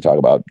platform to talk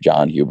about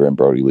Jon Huber and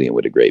Brody Lee, and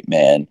what a great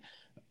man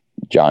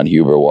Jon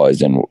Huber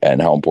was,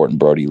 and how important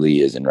Brody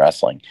Lee is in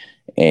wrestling.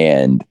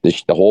 And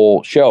the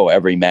whole show,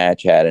 every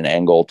match had an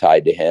angle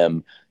tied to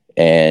him.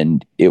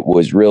 And it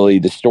was really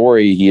the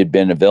story. He had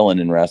been a villain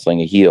in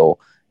wrestling, a heel.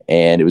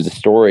 And it was a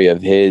story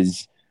of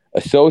his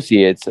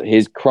associates,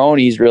 his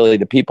cronies, really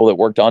the people that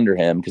worked under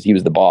him because he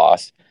was the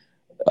boss.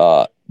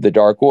 The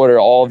Dark Order,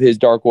 all of his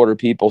Dark Order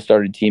people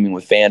started teaming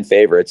with fan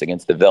favorites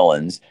against the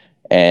villains.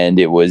 And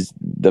it was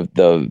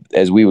the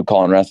as we would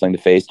call in wrestling, the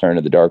face turn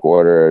of the Dark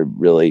Order,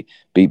 really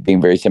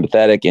being very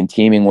sympathetic and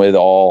teaming with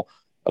all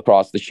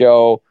across the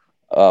show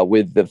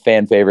with the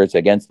fan favorites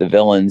against the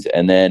villains.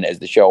 And then as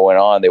the show went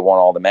on, they won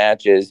all the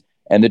matches.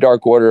 And the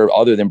Dark Order,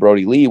 other than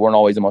Brody Lee, weren't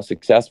always the most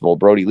successful.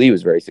 Brody Lee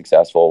was very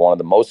successful, one of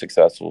the most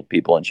successful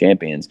people and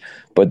champions.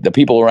 But the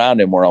people around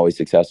him weren't always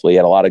successful. He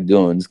had a lot of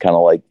goons, kind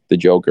of like the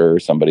Joker or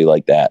somebody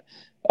like that,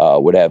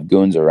 would have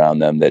goons around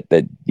them that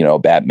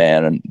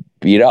Batman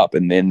beat up.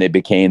 And then they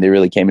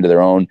really came into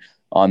their own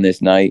on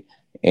this night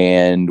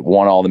and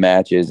won all the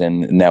matches.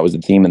 And that was the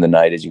theme of the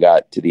night as you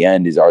got to the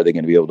end is, are they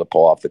going to be able to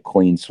pull off the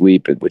clean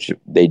sweep, which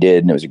they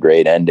did. And it was a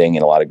great ending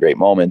and a lot of great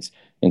moments,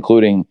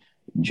 including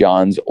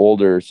John's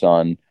older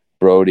son,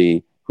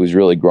 Brody, who's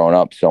really grown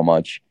up so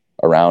much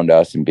around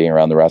us and being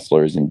around the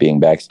wrestlers and being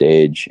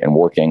backstage and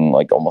working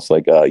almost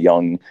like a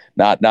young,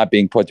 not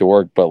being put to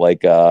work, but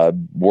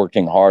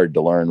working hard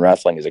to learn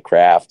wrestling as a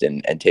craft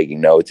and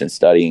taking notes and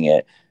studying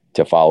it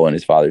to follow in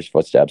his father's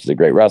footsteps as a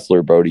great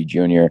wrestler. Brody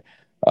Jr.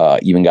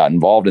 Even got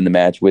involved in the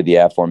match with the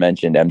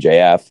aforementioned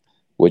MJF,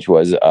 which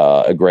was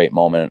a great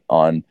moment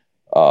on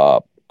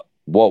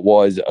what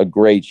was a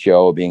great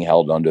show being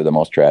held under the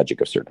most tragic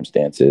of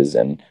circumstances.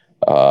 And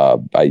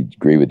I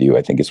agree with you.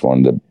 I think it's one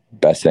of the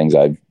best things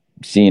I've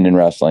seen in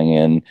wrestling.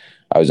 And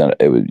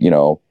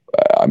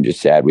I'm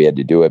just sad we had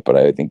to do it, but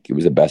I think it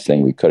was the best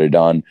thing we could have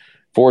done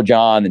for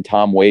John. And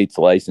Tom Waits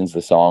licensed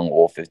the song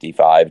Old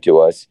 55 to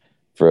us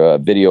for a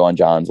video on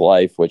John's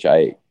life,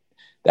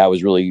 that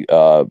was really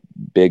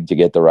big to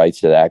get the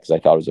rights to that because I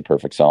thought it was a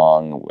perfect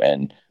song.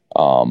 And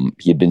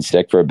he had been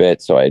sick for a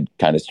bit, so I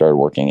kind of started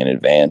working in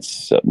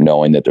advance,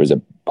 knowing that there's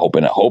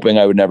hoping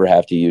I would never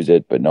have to use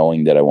it, but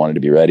knowing that I wanted to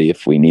be ready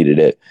if we needed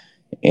it.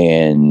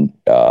 And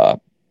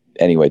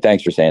anyway,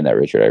 thanks for saying that,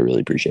 Richard. I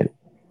really appreciate it.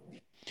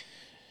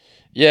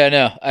 Yeah,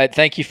 no, I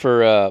thank you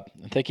for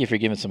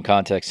giving some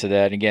context to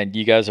that. And again,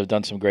 you guys have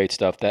done some great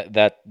stuff.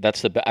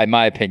 That's in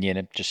my opinion,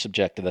 and just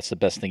subjective, that's the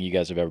best thing you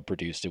guys have ever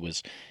produced. It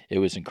was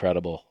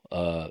incredible,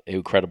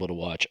 incredible to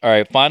watch. All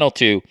right, final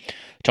two,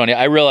 Tony.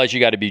 I realize you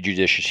got to be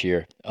judicious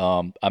here.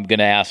 I'm going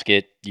to ask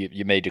it.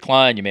 You may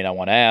decline. You may not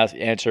want to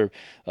answer.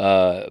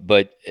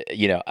 But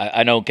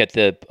I don't get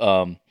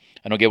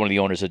I don't get one of the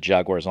owners of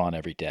Jaguars on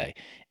every day.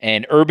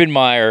 And Urban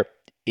Meyer,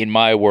 in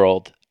my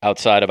world,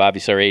 outside of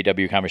obviously our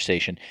AEW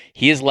conversation,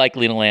 he is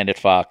likely to land at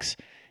Fox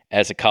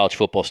as a college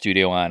football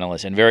studio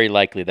analyst, and very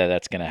likely that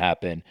that's going to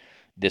happen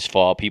this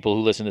fall. People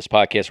who listen to this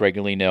podcast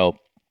regularly know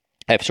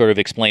I've sort of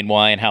explained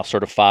why and how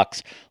sort of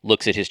Fox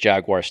looks at his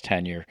Jaguars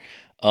tenure.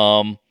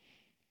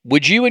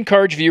 Would you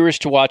encourage viewers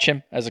to watch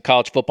him as a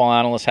college football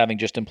analyst, having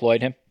just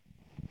employed him?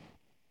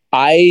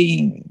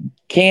 I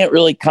can't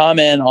really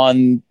comment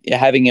on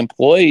having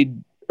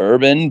employed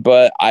Urban,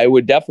 but I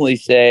would definitely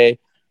say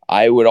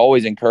I would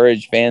always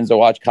encourage fans to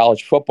watch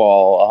college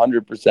football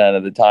 100%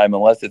 of the time,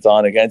 unless it's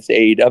on against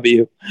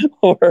AEW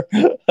or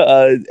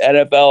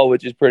NFL,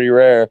 which is pretty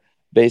rare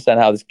based on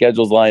how the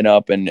schedules line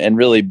up, and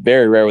really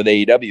very rare with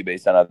AEW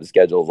based on how the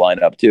schedules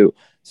line up too.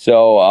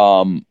 So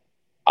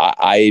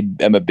I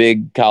am a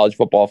big college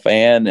football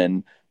fan,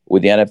 and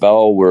with the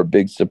NFL, we're a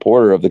big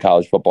supporter of the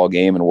college football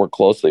game and work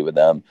closely with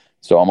them.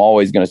 So I'm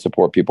always going to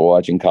support people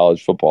watching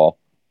college football.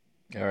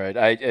 All right.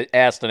 I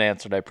asked and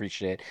answered. I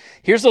appreciate it.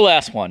 Here's the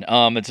last one.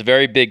 It's a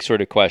very big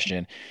sort of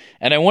question.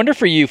 And I wonder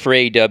for you, for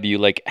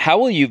AEW, how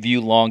will you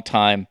view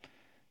long-term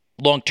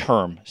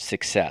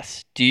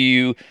success? Do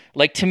you,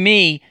 to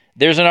me,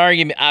 there's an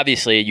argument,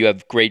 obviously you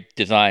have great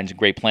designs and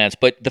great plans,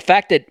 but the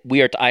fact that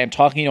I am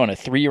talking to you on a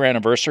 3-year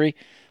anniversary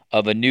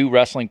of a new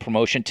wrestling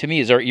promotion, to me,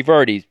 is you've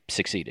already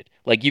succeeded.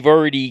 You've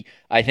already,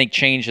 I think,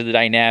 changed the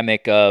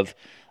dynamic of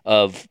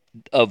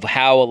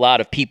how a lot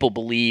of people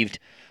believed,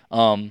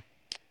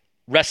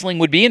 wrestling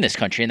would be in this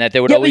country, and that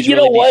there would always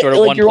really be sort of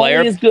one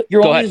player.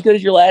 You're only as good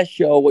as your last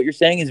show. What you're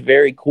saying is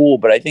very cool,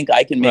 but I think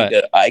I can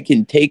I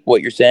can take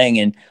what you're saying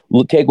and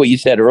take what you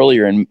said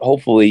earlier and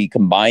hopefully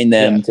combine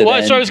them to.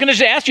 Well, so I was going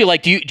to ask you,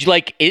 do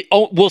you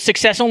will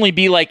success only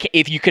be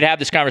if you could have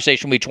this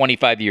conversation with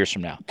 25 years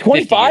from now?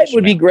 25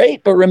 would be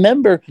great, but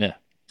remember,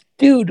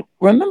 dude,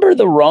 remember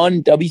the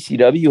run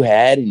WCW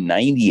had in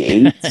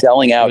 98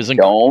 selling out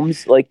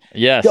domes?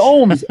 Yes.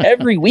 Domes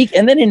every week.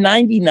 And then in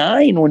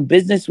 99, when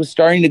business was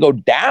starting to go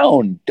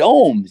down,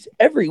 domes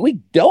every week,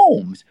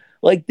 domes.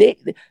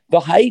 The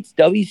heights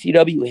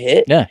WCW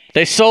hit. Yeah.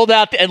 They sold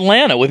out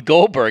Atlanta with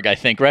Goldberg, I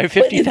think, right?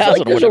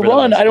 50,000 There's a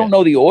run. I don't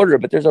know the order,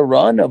 but there's a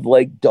run of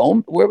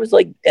dome where it was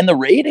and the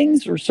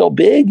ratings were so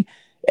big.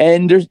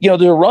 And there's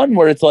a run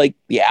where it's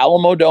the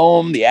Alamo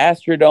Dome, the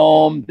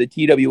Astrodome, the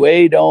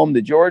TWA Dome,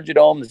 the Georgia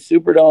Dome, the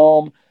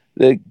Superdome,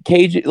 the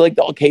Cajun,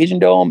 the Cajun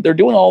Dome. They're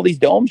doing all these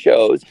dome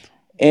shows.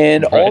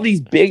 and Right. all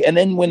these big, and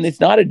then when it's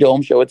not a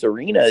dome show, it's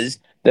arenas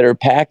that are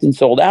packed and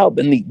sold out,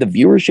 then the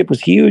viewership was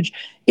huge.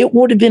 It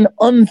would have been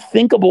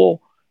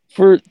unthinkable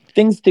for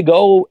things to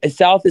go as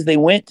south as they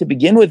went to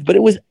begin with, but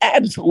it was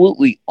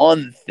absolutely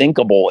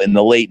unthinkable in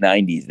the late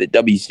 90s that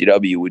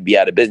WCW would be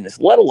out of business,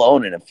 let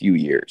alone in a few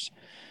years.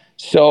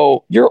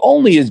 So you're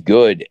only as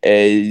good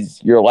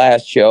as your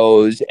last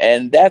shows,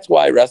 and that's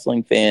why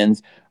wrestling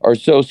fans are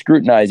so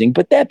scrutinizing.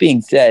 But that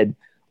being said,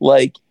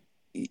 like,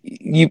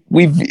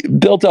 we've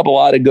built up a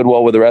lot of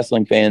goodwill with the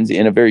wrestling fans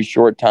in a very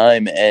short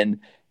time, and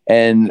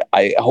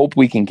I hope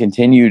we can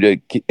continue to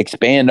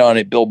expand on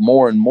it, build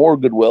more and more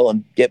goodwill,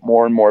 and get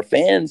more and more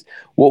fans.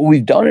 What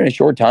we've done in a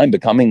short time,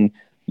 becoming,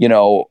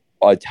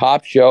 a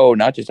top show,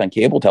 not just on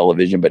cable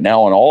television, but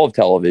now on all of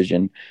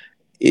television,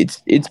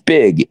 it's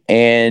big,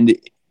 and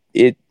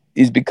it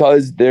is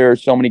because there are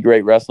so many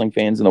great wrestling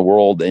fans in the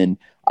world. And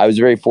I was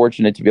very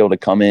fortunate to be able to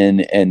come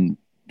in and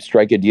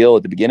strike a deal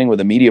at the beginning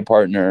with a media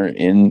partner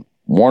in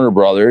Warner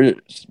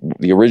Brothers,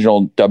 the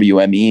original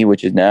WME,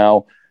 which is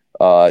now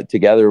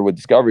together with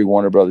Discovery,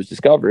 Warner Brothers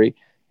Discovery,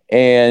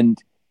 and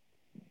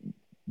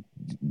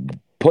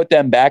put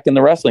them back in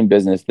the wrestling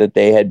business that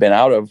they had been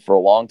out of for a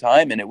long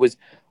time. And it was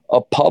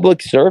a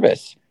public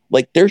service.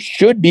 Like, there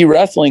should be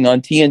wrestling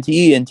on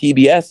TNT and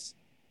TBS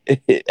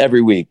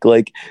every week.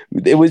 Like,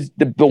 it was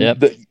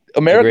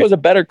America was a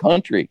better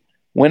country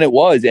when it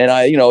was. And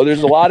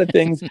there's a lot of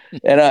things,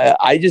 and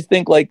I just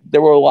think, like,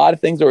 there were a lot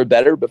of things that were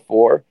better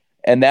before,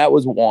 and that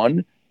was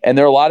one. And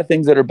there are a lot of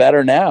things that are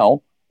better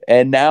now.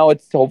 And now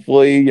it's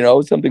hopefully,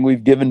 something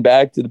we've given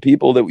back to the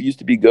people that used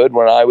to be good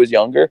when I was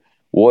younger.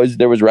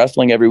 There was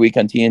wrestling every week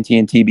on TNT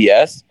and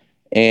TBS,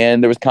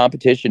 and there was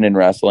competition in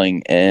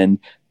wrestling and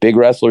big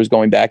wrestlers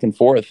going back and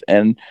forth.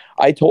 And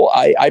I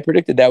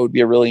predicted that would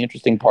be a really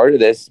interesting part of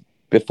this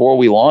before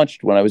we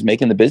launched, when I was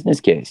making the business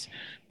case,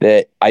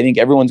 that I think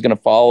everyone's going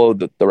to follow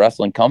the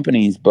wrestling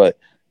companies, but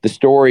the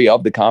story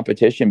of the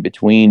competition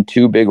between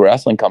two big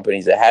wrestling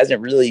companies that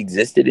hasn't really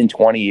existed in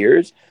 20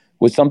 years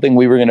was something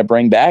we were going to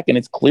bring back. And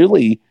it's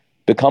clearly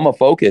become a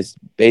focus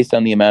based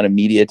on the amount of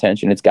media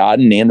attention it's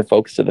gotten and the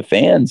focus of the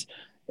fans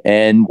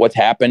and what's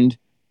happened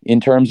in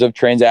terms of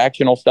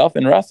transactional stuff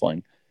in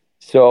wrestling.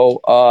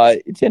 So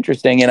it's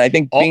interesting. And I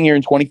think being here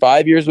in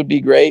 25 years would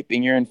be great.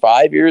 Being here in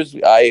 5 years,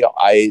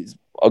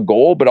 a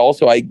goal, but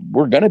also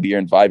we're going to be here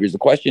in 5 years. The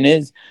question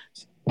is,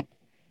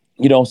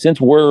 since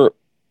we're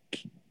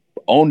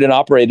owned and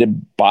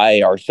operated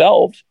by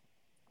ourselves,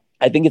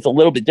 I think it's a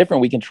little bit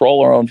different. We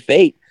control our own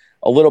fate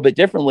a little bit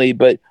differently,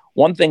 but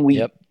one thing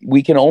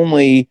we can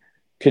only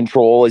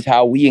control is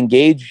how we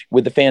engage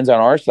with the fans on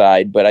our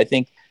side. But I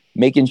think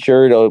making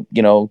sure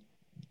to,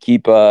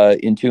 keep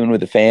in tune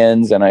with the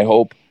fans. And I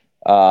hope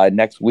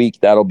next week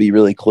that'll be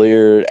really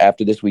clear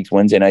after this week's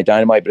Wednesday Night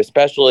Dynamite, but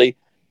especially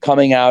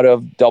coming out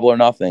of Double or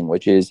Nothing,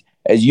 which is,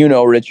 as you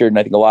know, Richard, and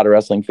I think a lot of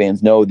wrestling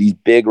fans know, these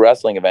big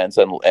wrestling events.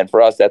 And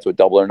for us, that's what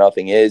Double or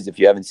Nothing is. If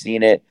you haven't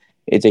seen it,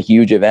 it's a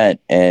huge event,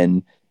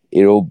 and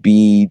it'll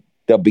be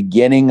the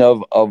beginning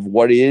of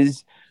what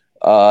is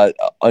a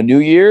new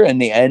year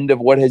and the end of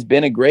what has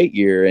been a great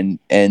year.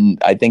 And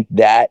I think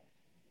that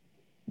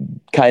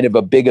kind of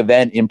a big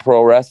event in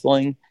pro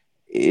wrestling,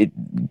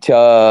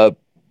 to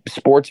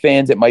sports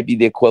fans, it might be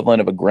the equivalent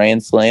of a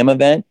Grand Slam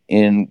event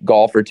in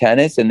golf or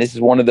tennis. And this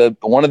is one of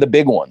the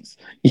big ones.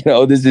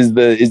 Is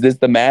this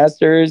the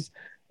Masters?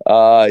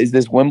 Is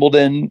this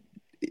Wimbledon?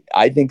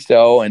 I think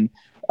so. And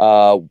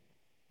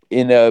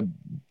in a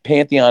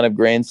pantheon of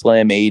Grand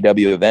Slam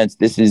AEW events,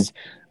 this is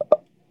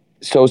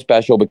so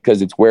special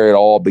because it's where it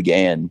all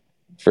began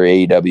for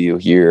AEW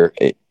here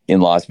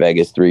in Las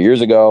Vegas 3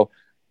 years ago.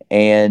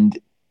 And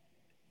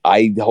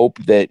I hope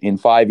that in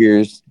 5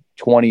 years,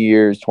 20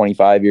 years,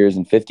 25 years,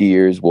 and 50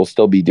 years, we'll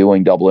still be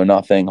doing Double or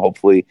Nothing,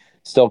 hopefully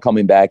still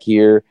coming back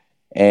here.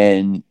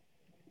 And,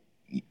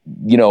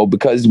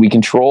 because we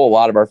control a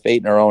lot of our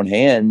fate in our own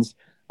hands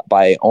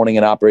by owning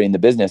and operating the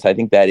business, I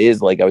think that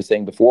is, like I was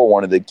saying before,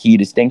 one of the key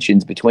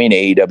distinctions between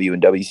AEW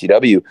and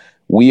WCW.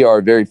 We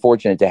are very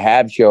fortunate to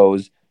have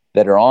shows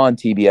that are on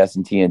TBS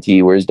and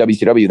TNT, whereas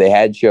WCW, they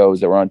had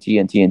shows that were on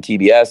TNT and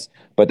TBS,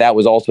 but that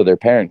was also their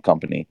parent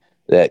company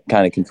that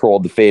kind of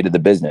controlled the fate of the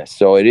business.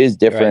 So it is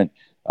different. Right.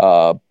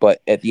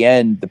 But at the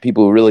end, the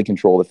people who really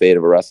control the fate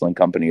of a wrestling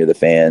company are the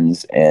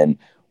fans, and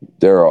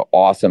there are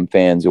awesome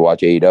fans who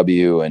watch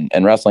AEW,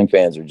 and wrestling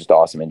fans are just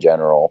awesome in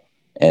general.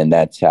 And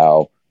that's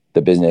how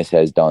the business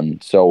has done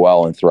so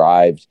well and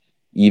thrived,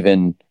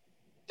 even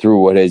through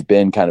what has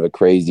been kind of a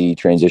crazy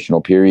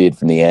transitional period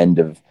from the end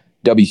of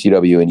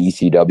WCW and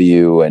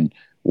ECW and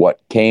what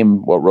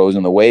rose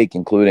in the wake,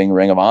 including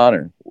Ring of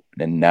Honor.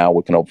 And now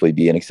what can hopefully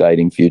be an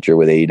exciting future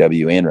with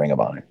AEW and Ring of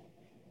Honor.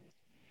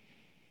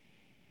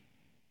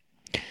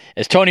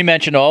 As Tony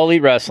mentioned, All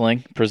Elite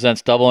Wrestling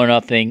presents Double or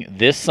Nothing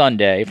this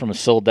Sunday from a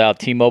sold-out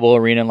T-Mobile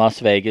Arena in Las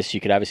Vegas. You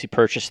could obviously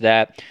purchase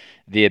that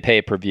via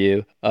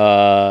pay-per-view.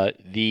 I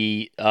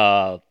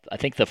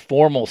think the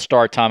formal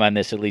start time on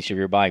this, at least if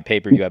you're buying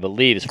pay-per-view, I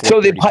believe, is 4:30 So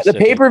the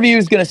Pacific, pay-per-view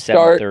is going to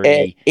start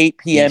at 8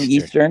 p.m.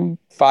 Eastern,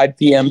 5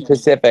 p.m.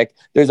 Pacific.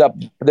 There's a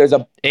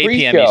 8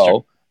 p.m. pre-show.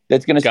 Eastern.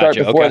 that's going to start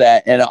before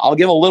that. And I'll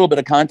give a little bit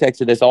of context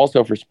to this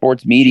also for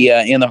sports media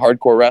and the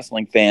hardcore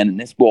wrestling fan. And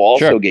this will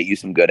also get you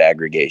some good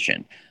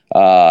aggregation.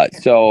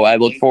 So I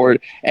look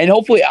forward, and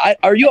hopefully,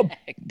 are you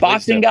a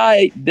boxing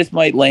guy? This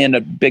might land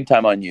a big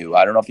time on you.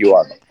 I don't know if you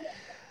are.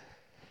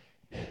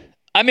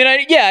 I mean,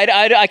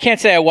 I can't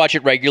say I watch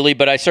it regularly,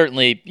 but I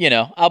certainly,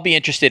 I'll be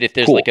interested if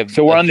there's like a.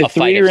 So we're on the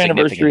 3-year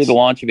anniversary of the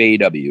launch of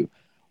AEW.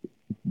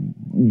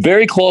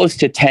 Very close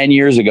to 10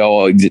 years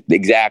ago,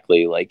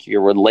 exactly. Like you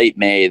were late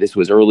May. This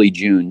was early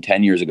June,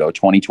 10 years ago,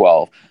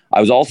 2012. I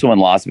was also in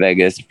Las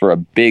Vegas for a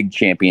big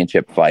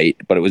championship fight,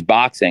 but it was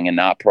boxing and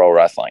not pro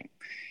wrestling.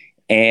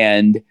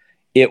 And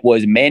it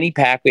was Manny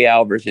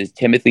Pacquiao versus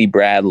Timothy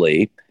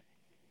Bradley.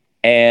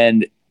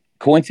 And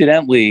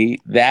coincidentally,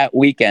 that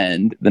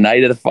weekend, the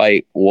night of the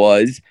fight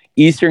was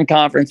Eastern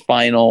Conference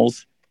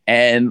Finals.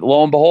 And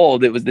lo and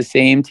behold, it was the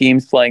same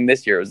teams playing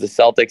this year. It was the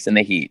Celtics and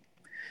the Heat.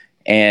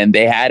 And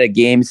they had a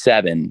Game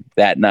 7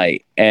 that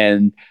night.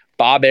 And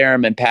Bob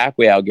Arum and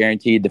Pacquiao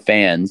guaranteed the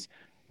fans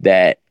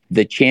that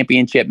the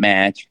championship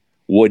match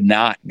would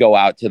not go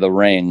out to the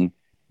ring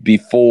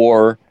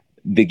before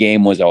the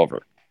game was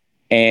over.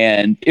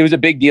 And it was a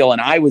big deal. And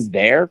I was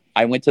there.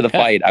 I went to the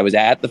fight. I was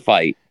at the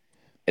fight,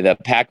 the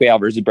Pacquiao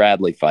versus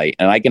Bradley fight.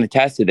 And I can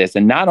attest to this.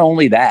 And not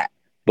only that,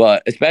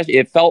 but especially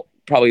it felt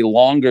probably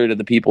longer to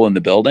the people in the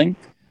building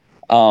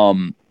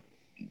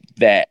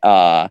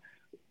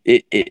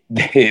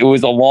it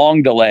was a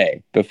long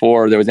delay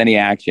before there was any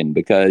action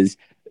because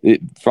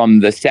from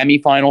the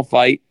semifinal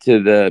fight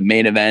to the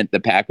main event, the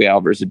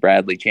Pacquiao versus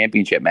Bradley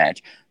championship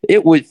match,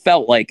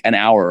 felt like an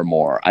hour or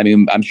more. I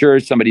mean, I'm sure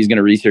somebody's going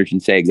to research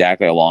and say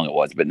exactly how long it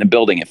was, but in the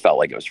building, it felt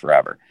like it was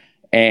forever.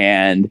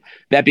 And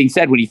that being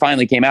said, when he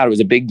finally came out, it was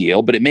a big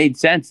deal, but it made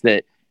sense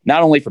that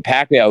not only for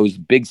Pacquiao, who's a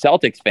big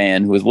Celtics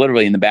fan, who was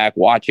literally in the back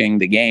watching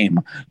the game,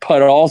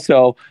 but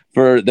also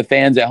for the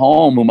fans at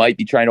home who might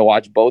be trying to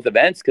watch both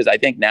events. Because I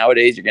think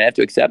nowadays you're going to have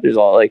to accept there's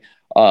a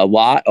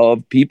lot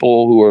of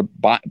people who are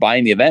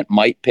buying the event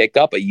might pick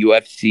up a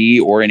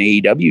UFC or an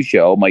AEW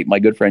show. My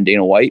good friend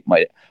Dana White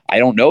I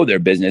don't know their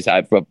business,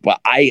 but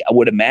I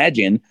would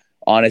imagine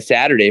on a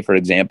Saturday, for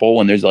example,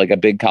 when there's like a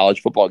big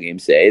college football game,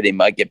 say, they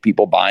might get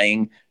people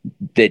buying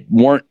that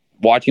weren't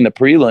watching the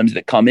prelims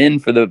that come in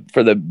for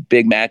the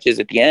big matches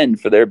at the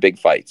end for their big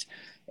fights.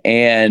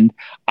 And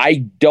I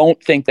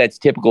don't think that's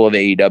typical of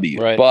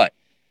AEW, but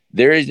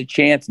there is a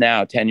chance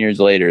now 10 years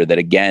later that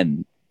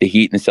again, the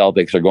Heat and the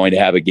Celtics are going to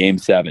have a Game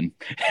 7.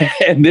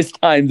 And this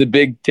time the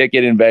big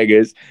ticket in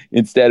Vegas,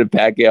 instead of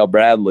Pacquiao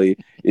Bradley,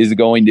 is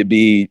going to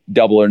be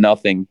Double or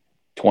Nothing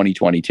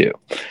 2022.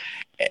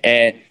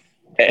 And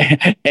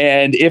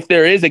if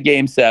there is a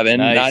Game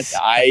 7,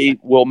 I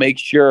will make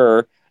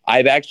sure.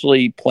 I've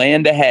actually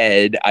planned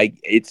ahead.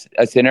 It's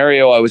a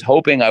scenario I was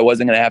hoping I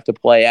wasn't going to have to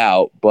play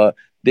out, but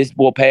this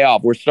will pay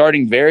off. We're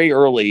starting very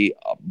early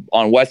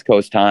on West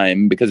Coast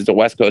time because it's a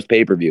West Coast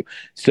pay-per-view.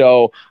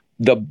 So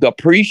the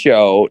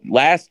pre-show, the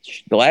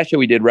last show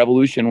we did,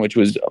 Revolution, which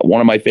was one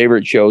of my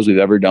favorite shows we've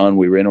ever done.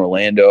 We were in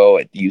Orlando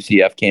at the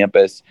UCF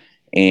campus,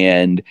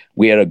 and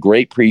we had a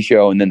great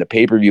pre-show, and then the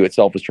pay-per-view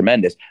itself was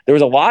tremendous. There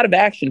was a lot of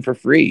action for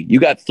free. You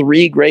got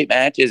 3 great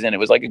matches, and it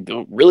was like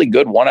a really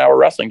good 1-hour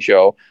wrestling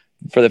show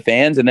for the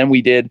fans. And then we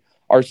did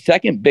our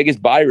second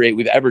biggest buy rate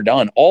we've ever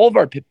done. All of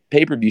our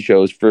pay-per-view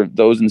shows, for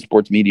those in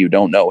sports media who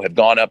don't know, have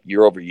gone up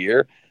year over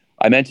year.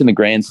 I mentioned the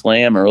Grand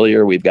Slam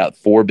earlier. We've got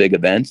 4 big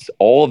events.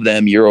 All of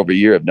them year over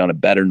year have done a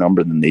better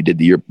number than they did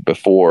the year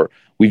before.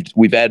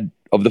 We've had,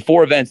 of the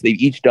 4 events, they've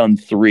each done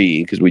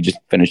 3 because we just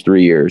finished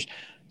 3 years.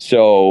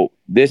 So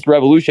this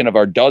Revolution of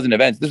our dozen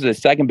events, this is the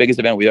second biggest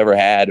event we've ever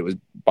had. It was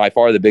by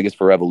far the biggest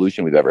for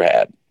Revolution we've ever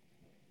had.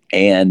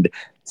 And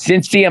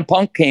since CM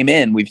Punk came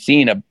in, we've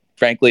seen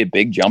frankly, a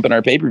big jump in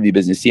our pay-per-view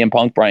business. CM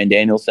Punk, Bryan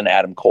Danielson,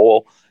 Adam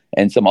Cole,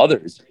 and some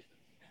others.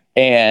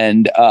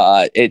 And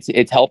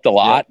it's helped a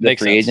lot, the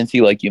free agency,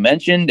 like you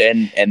mentioned,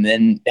 and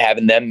then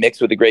having them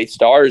mixed with the great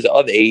stars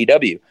of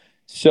AEW.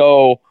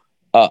 So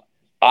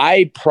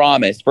I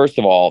promise, first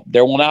of all,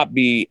 there will not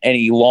be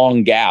any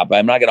long gap.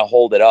 I'm not going to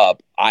hold it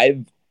up.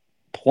 I've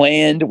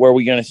planned where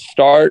we're going to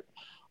start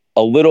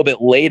a little bit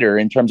later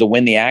in terms of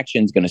when the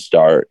action is going to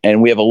start.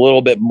 And we have a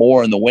little bit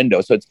more in the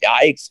window. So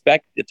I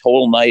expect the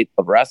total night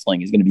of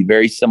wrestling is going to be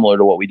very similar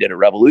to what we did at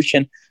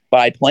Revolution, but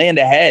I planned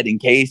ahead in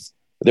case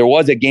there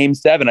was a Game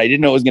 7. I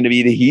didn't know it was going to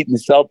be the Heat and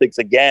the Celtics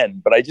again,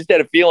 but I just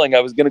had a feeling I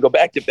was going to go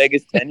back to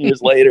Vegas 10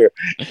 years later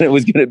and it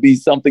was going to be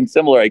something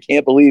similar. I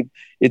can't believe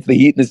it's the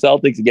Heat and the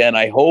Celtics again.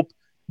 I hope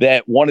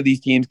that one of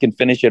these teams can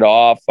finish it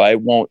off. I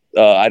don't want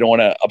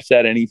to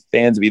upset any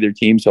fans of either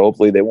team, so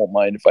hopefully they won't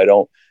mind if I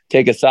don't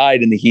take a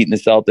side in the Heat and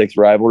the Celtics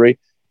rivalry.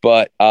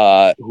 But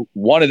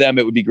one of them,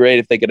 it would be great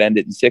if they could end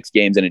it in 6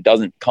 games and it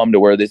doesn't come to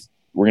where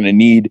we're going to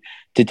need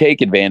to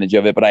take advantage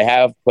of it. But I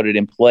have put it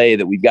in play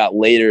that we've got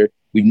later.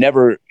 We've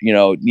never,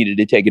 needed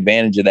to take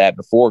advantage of that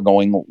before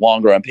going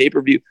longer on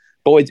pay-per-view.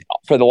 But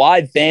for the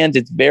live fans,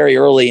 it's very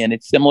early, and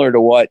it's similar to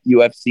what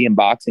UFC and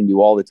boxing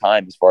do all the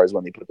time as far as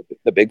when they put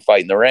the big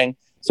fight in the ring.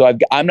 So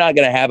I'm not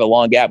going to have a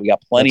long gap. We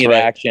got plenty of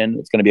action.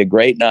 It's going to be a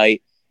great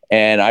night.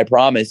 And I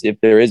promise if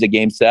there is a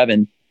Game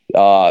 7,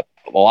 a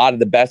lot of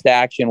the best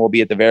action will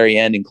be at the very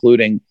end,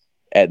 including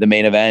at the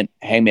main event.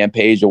 Hangman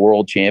Page, the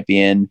world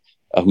champion,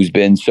 who's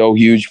been so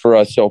huge for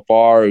us so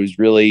far, who's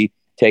really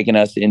taken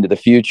us into the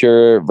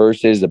future,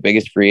 versus the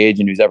biggest free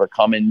agent who's ever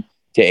come in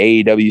to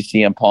AEW,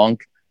 CM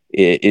Punk.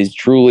 It is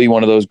truly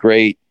one of those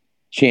great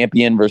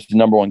champion versus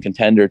number one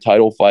contender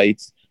title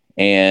fights.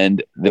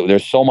 And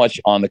there's so much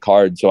on the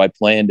card. So I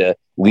plan to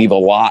leave a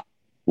lot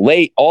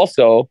late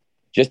also,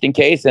 just in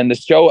case. And the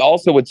show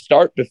also would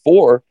start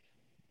before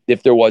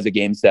if there was a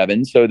Game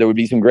 7. So there would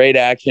be some great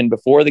action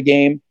before the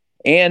game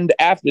and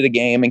after the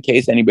game in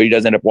case anybody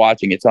does end up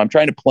watching it. So I'm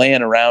trying to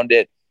plan around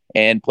it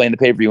and plan the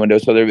pay-per-view window.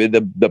 So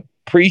the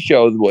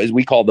pre-show, as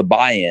we call the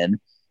buy-in,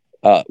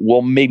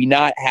 will maybe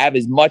not have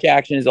as much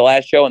action as the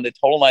last show, and the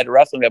total night of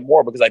wrestling have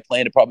more because I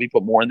plan to probably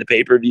put more in the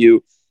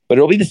pay-per-view, but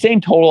it'll be the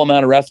same total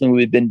amount of wrestling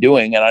we've been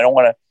doing. And I don't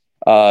want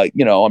to,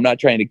 I'm not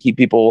trying to keep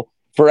people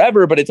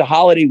forever, but it's a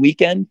holiday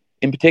weekend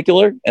in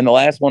particular, and the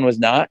last one was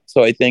not.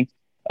 So I think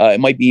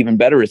it might be even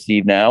better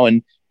received now.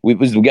 And we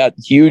got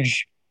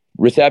huge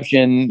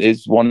reception.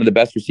 Is one of the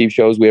best received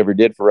shows we ever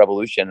did for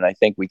Revolution, and I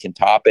think we can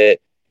top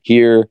it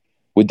here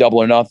with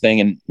Double or Nothing,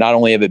 and not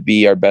only have it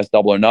be our best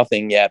Double or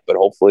Nothing yet, but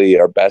hopefully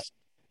our best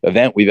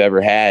event we've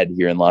ever had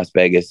here in Las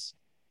Vegas,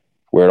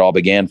 where it all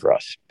began for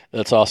us.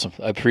 That's awesome.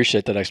 I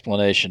appreciate that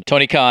explanation.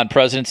 Tony Khan,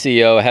 President,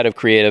 CEO, Head of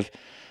Creative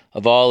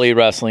of All Elite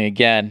Wrestling.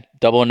 Again,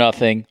 Double or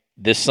Nothing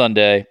this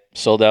Sunday,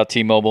 sold out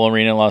T-Mobile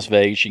Arena in Las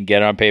Vegas. You can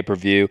get it on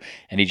pay-per-view.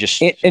 And he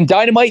just and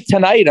Dynamite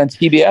tonight on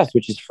TBS,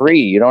 which is free.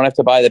 You don't have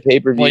to buy the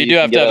pay-per-view. Well, you do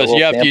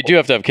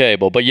have to have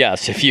cable. But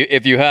yes, if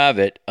you have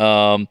it,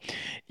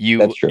 you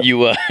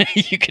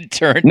can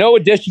turn no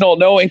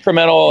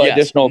incremental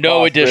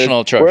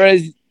additional charge.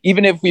 Whereas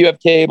even if you have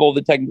cable,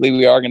 that technically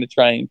we are going to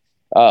try and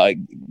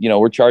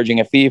we're charging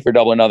a fee for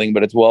Double or Nothing,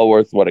 but it's well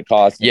worth what it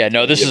costs. Yeah,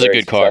 no, this is a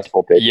good card.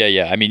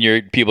 Yeah. I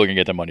mean, people are gonna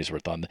get their money's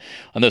worth on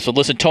this. So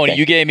listen, Tony,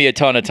 you gave me a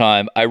ton of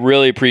time. I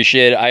really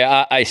appreciate it.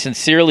 I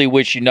sincerely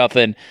wish you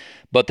nothing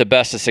but the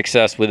best of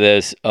success with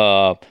this.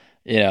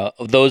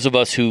 Those of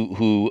us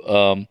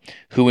who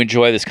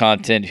enjoy this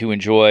content, who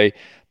enjoy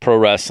pro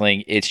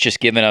wrestling, it's just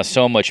given us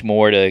so much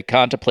more to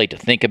contemplate, to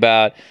think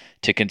about,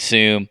 to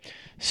consume.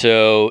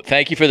 So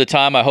thank you for the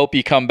time. I hope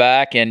you come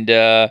back, and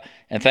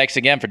thanks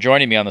again for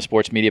joining me on the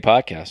Sports Media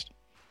Podcast.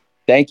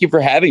 Thank you for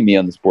having me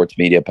on the Sports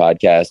Media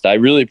Podcast. I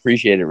really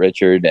appreciate it,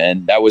 Richard.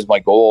 And that was my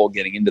goal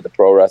getting into the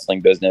pro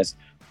wrestling business,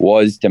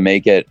 was to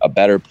make it a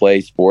better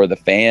place for the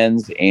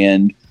fans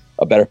and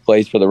a better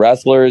place for the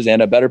wrestlers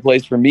and a better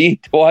place for me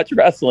to watch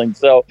wrestling.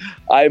 So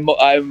I'm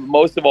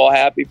most of all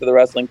happy for the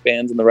wrestling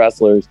fans and the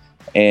wrestlers.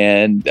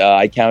 And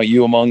I count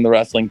you among the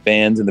wrestling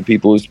fans and the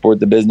people who support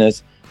the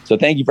business. So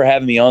thank you for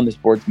having me on the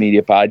Sports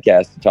Media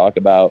Podcast to talk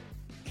about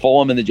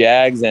Fulham and the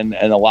Jags and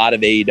a lot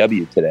of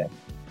AEW today.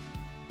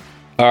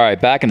 All right,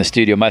 back in the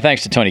studio. My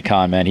thanks to Tony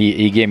Khan, man.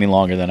 He gave me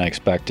longer than I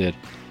expected,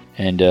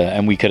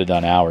 and we could have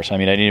done hours. I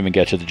mean, I didn't even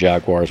get to the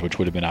Jaguars, which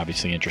would have been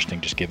obviously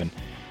interesting just given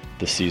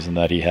the season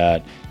that he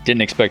had.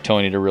 Didn't expect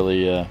Tony to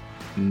really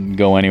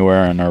go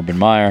anywhere on Urban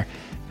Meyer,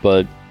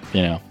 but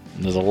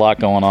there's a lot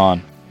going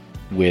on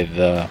with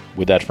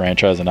that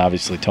franchise, and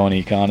obviously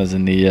Tony Khan is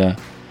in the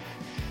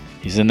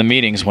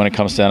meetings when it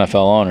comes to NFL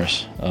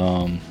owners.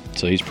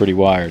 So he's pretty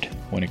wired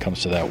when it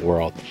comes to that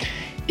world.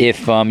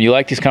 If you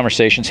like these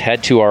conversations,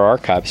 head to our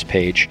archives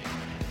page.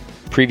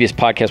 Previous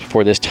podcast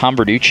before this, Tom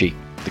Verducci,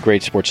 the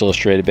great Sports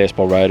Illustrated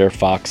baseball writer,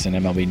 Fox and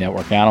MLB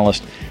Network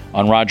analyst,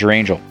 on Roger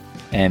Angel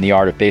and the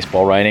art of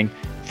baseball writing.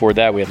 Before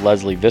that, we had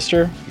Leslie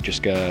Visser, who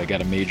just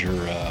got a major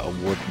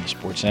award from the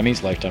Sports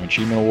Emmys, Lifetime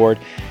Achievement Award,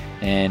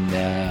 and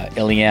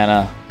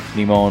Ileana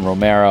Limon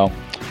Romero,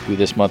 who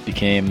this month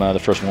became the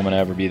first woman to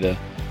ever be the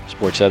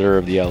sports editor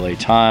of the LA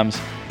Times.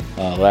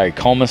 Larry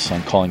Comas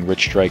on calling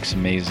Rich Strike's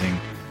amazing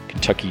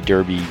Kentucky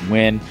Derby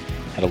win.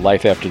 Had a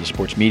life after the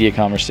sports media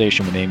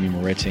conversation with Amy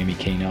Moritz, Amy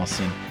K.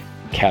 Nelson,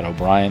 and Kat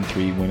O'Brien,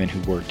 3 women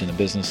who worked in the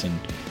business and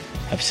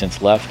have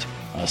since left.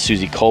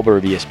 Susie Colbert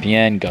of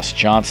ESPN, Gus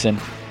Johnson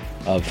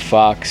of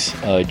Fox,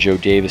 Joe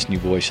Davis, new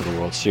voice of the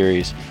World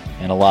Series,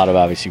 and a lot of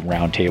obviously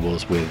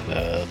roundtables with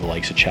the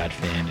likes of Chad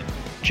Finn and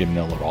Jim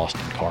Miller,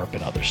 Austin Karp,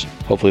 and others.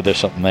 Hopefully there's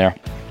something there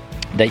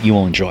that you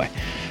will enjoy.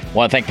 I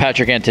want to thank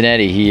Patrick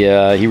Antonetti.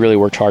 He really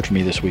worked hard for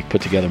me this week,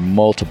 put together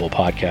multiple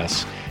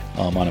podcasts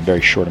on a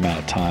very short amount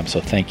of time. So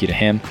thank you to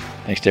him.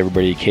 Thanks to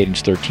everybody at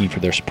Cadence 13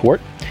 for their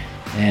support.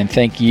 And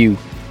thank you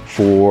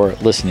for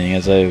listening.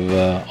 As I've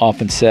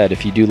often said,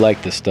 if you do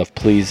like this stuff,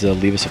 please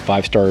leave us a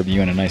 5-star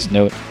review and a nice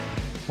note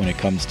when it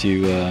comes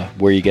to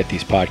where you get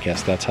these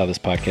podcasts. That's how this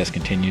podcast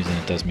continues, and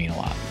it does mean a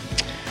lot.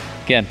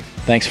 Again,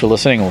 thanks for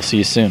listening, and we'll see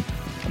you soon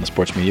on the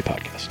Sports Media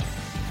Podcast.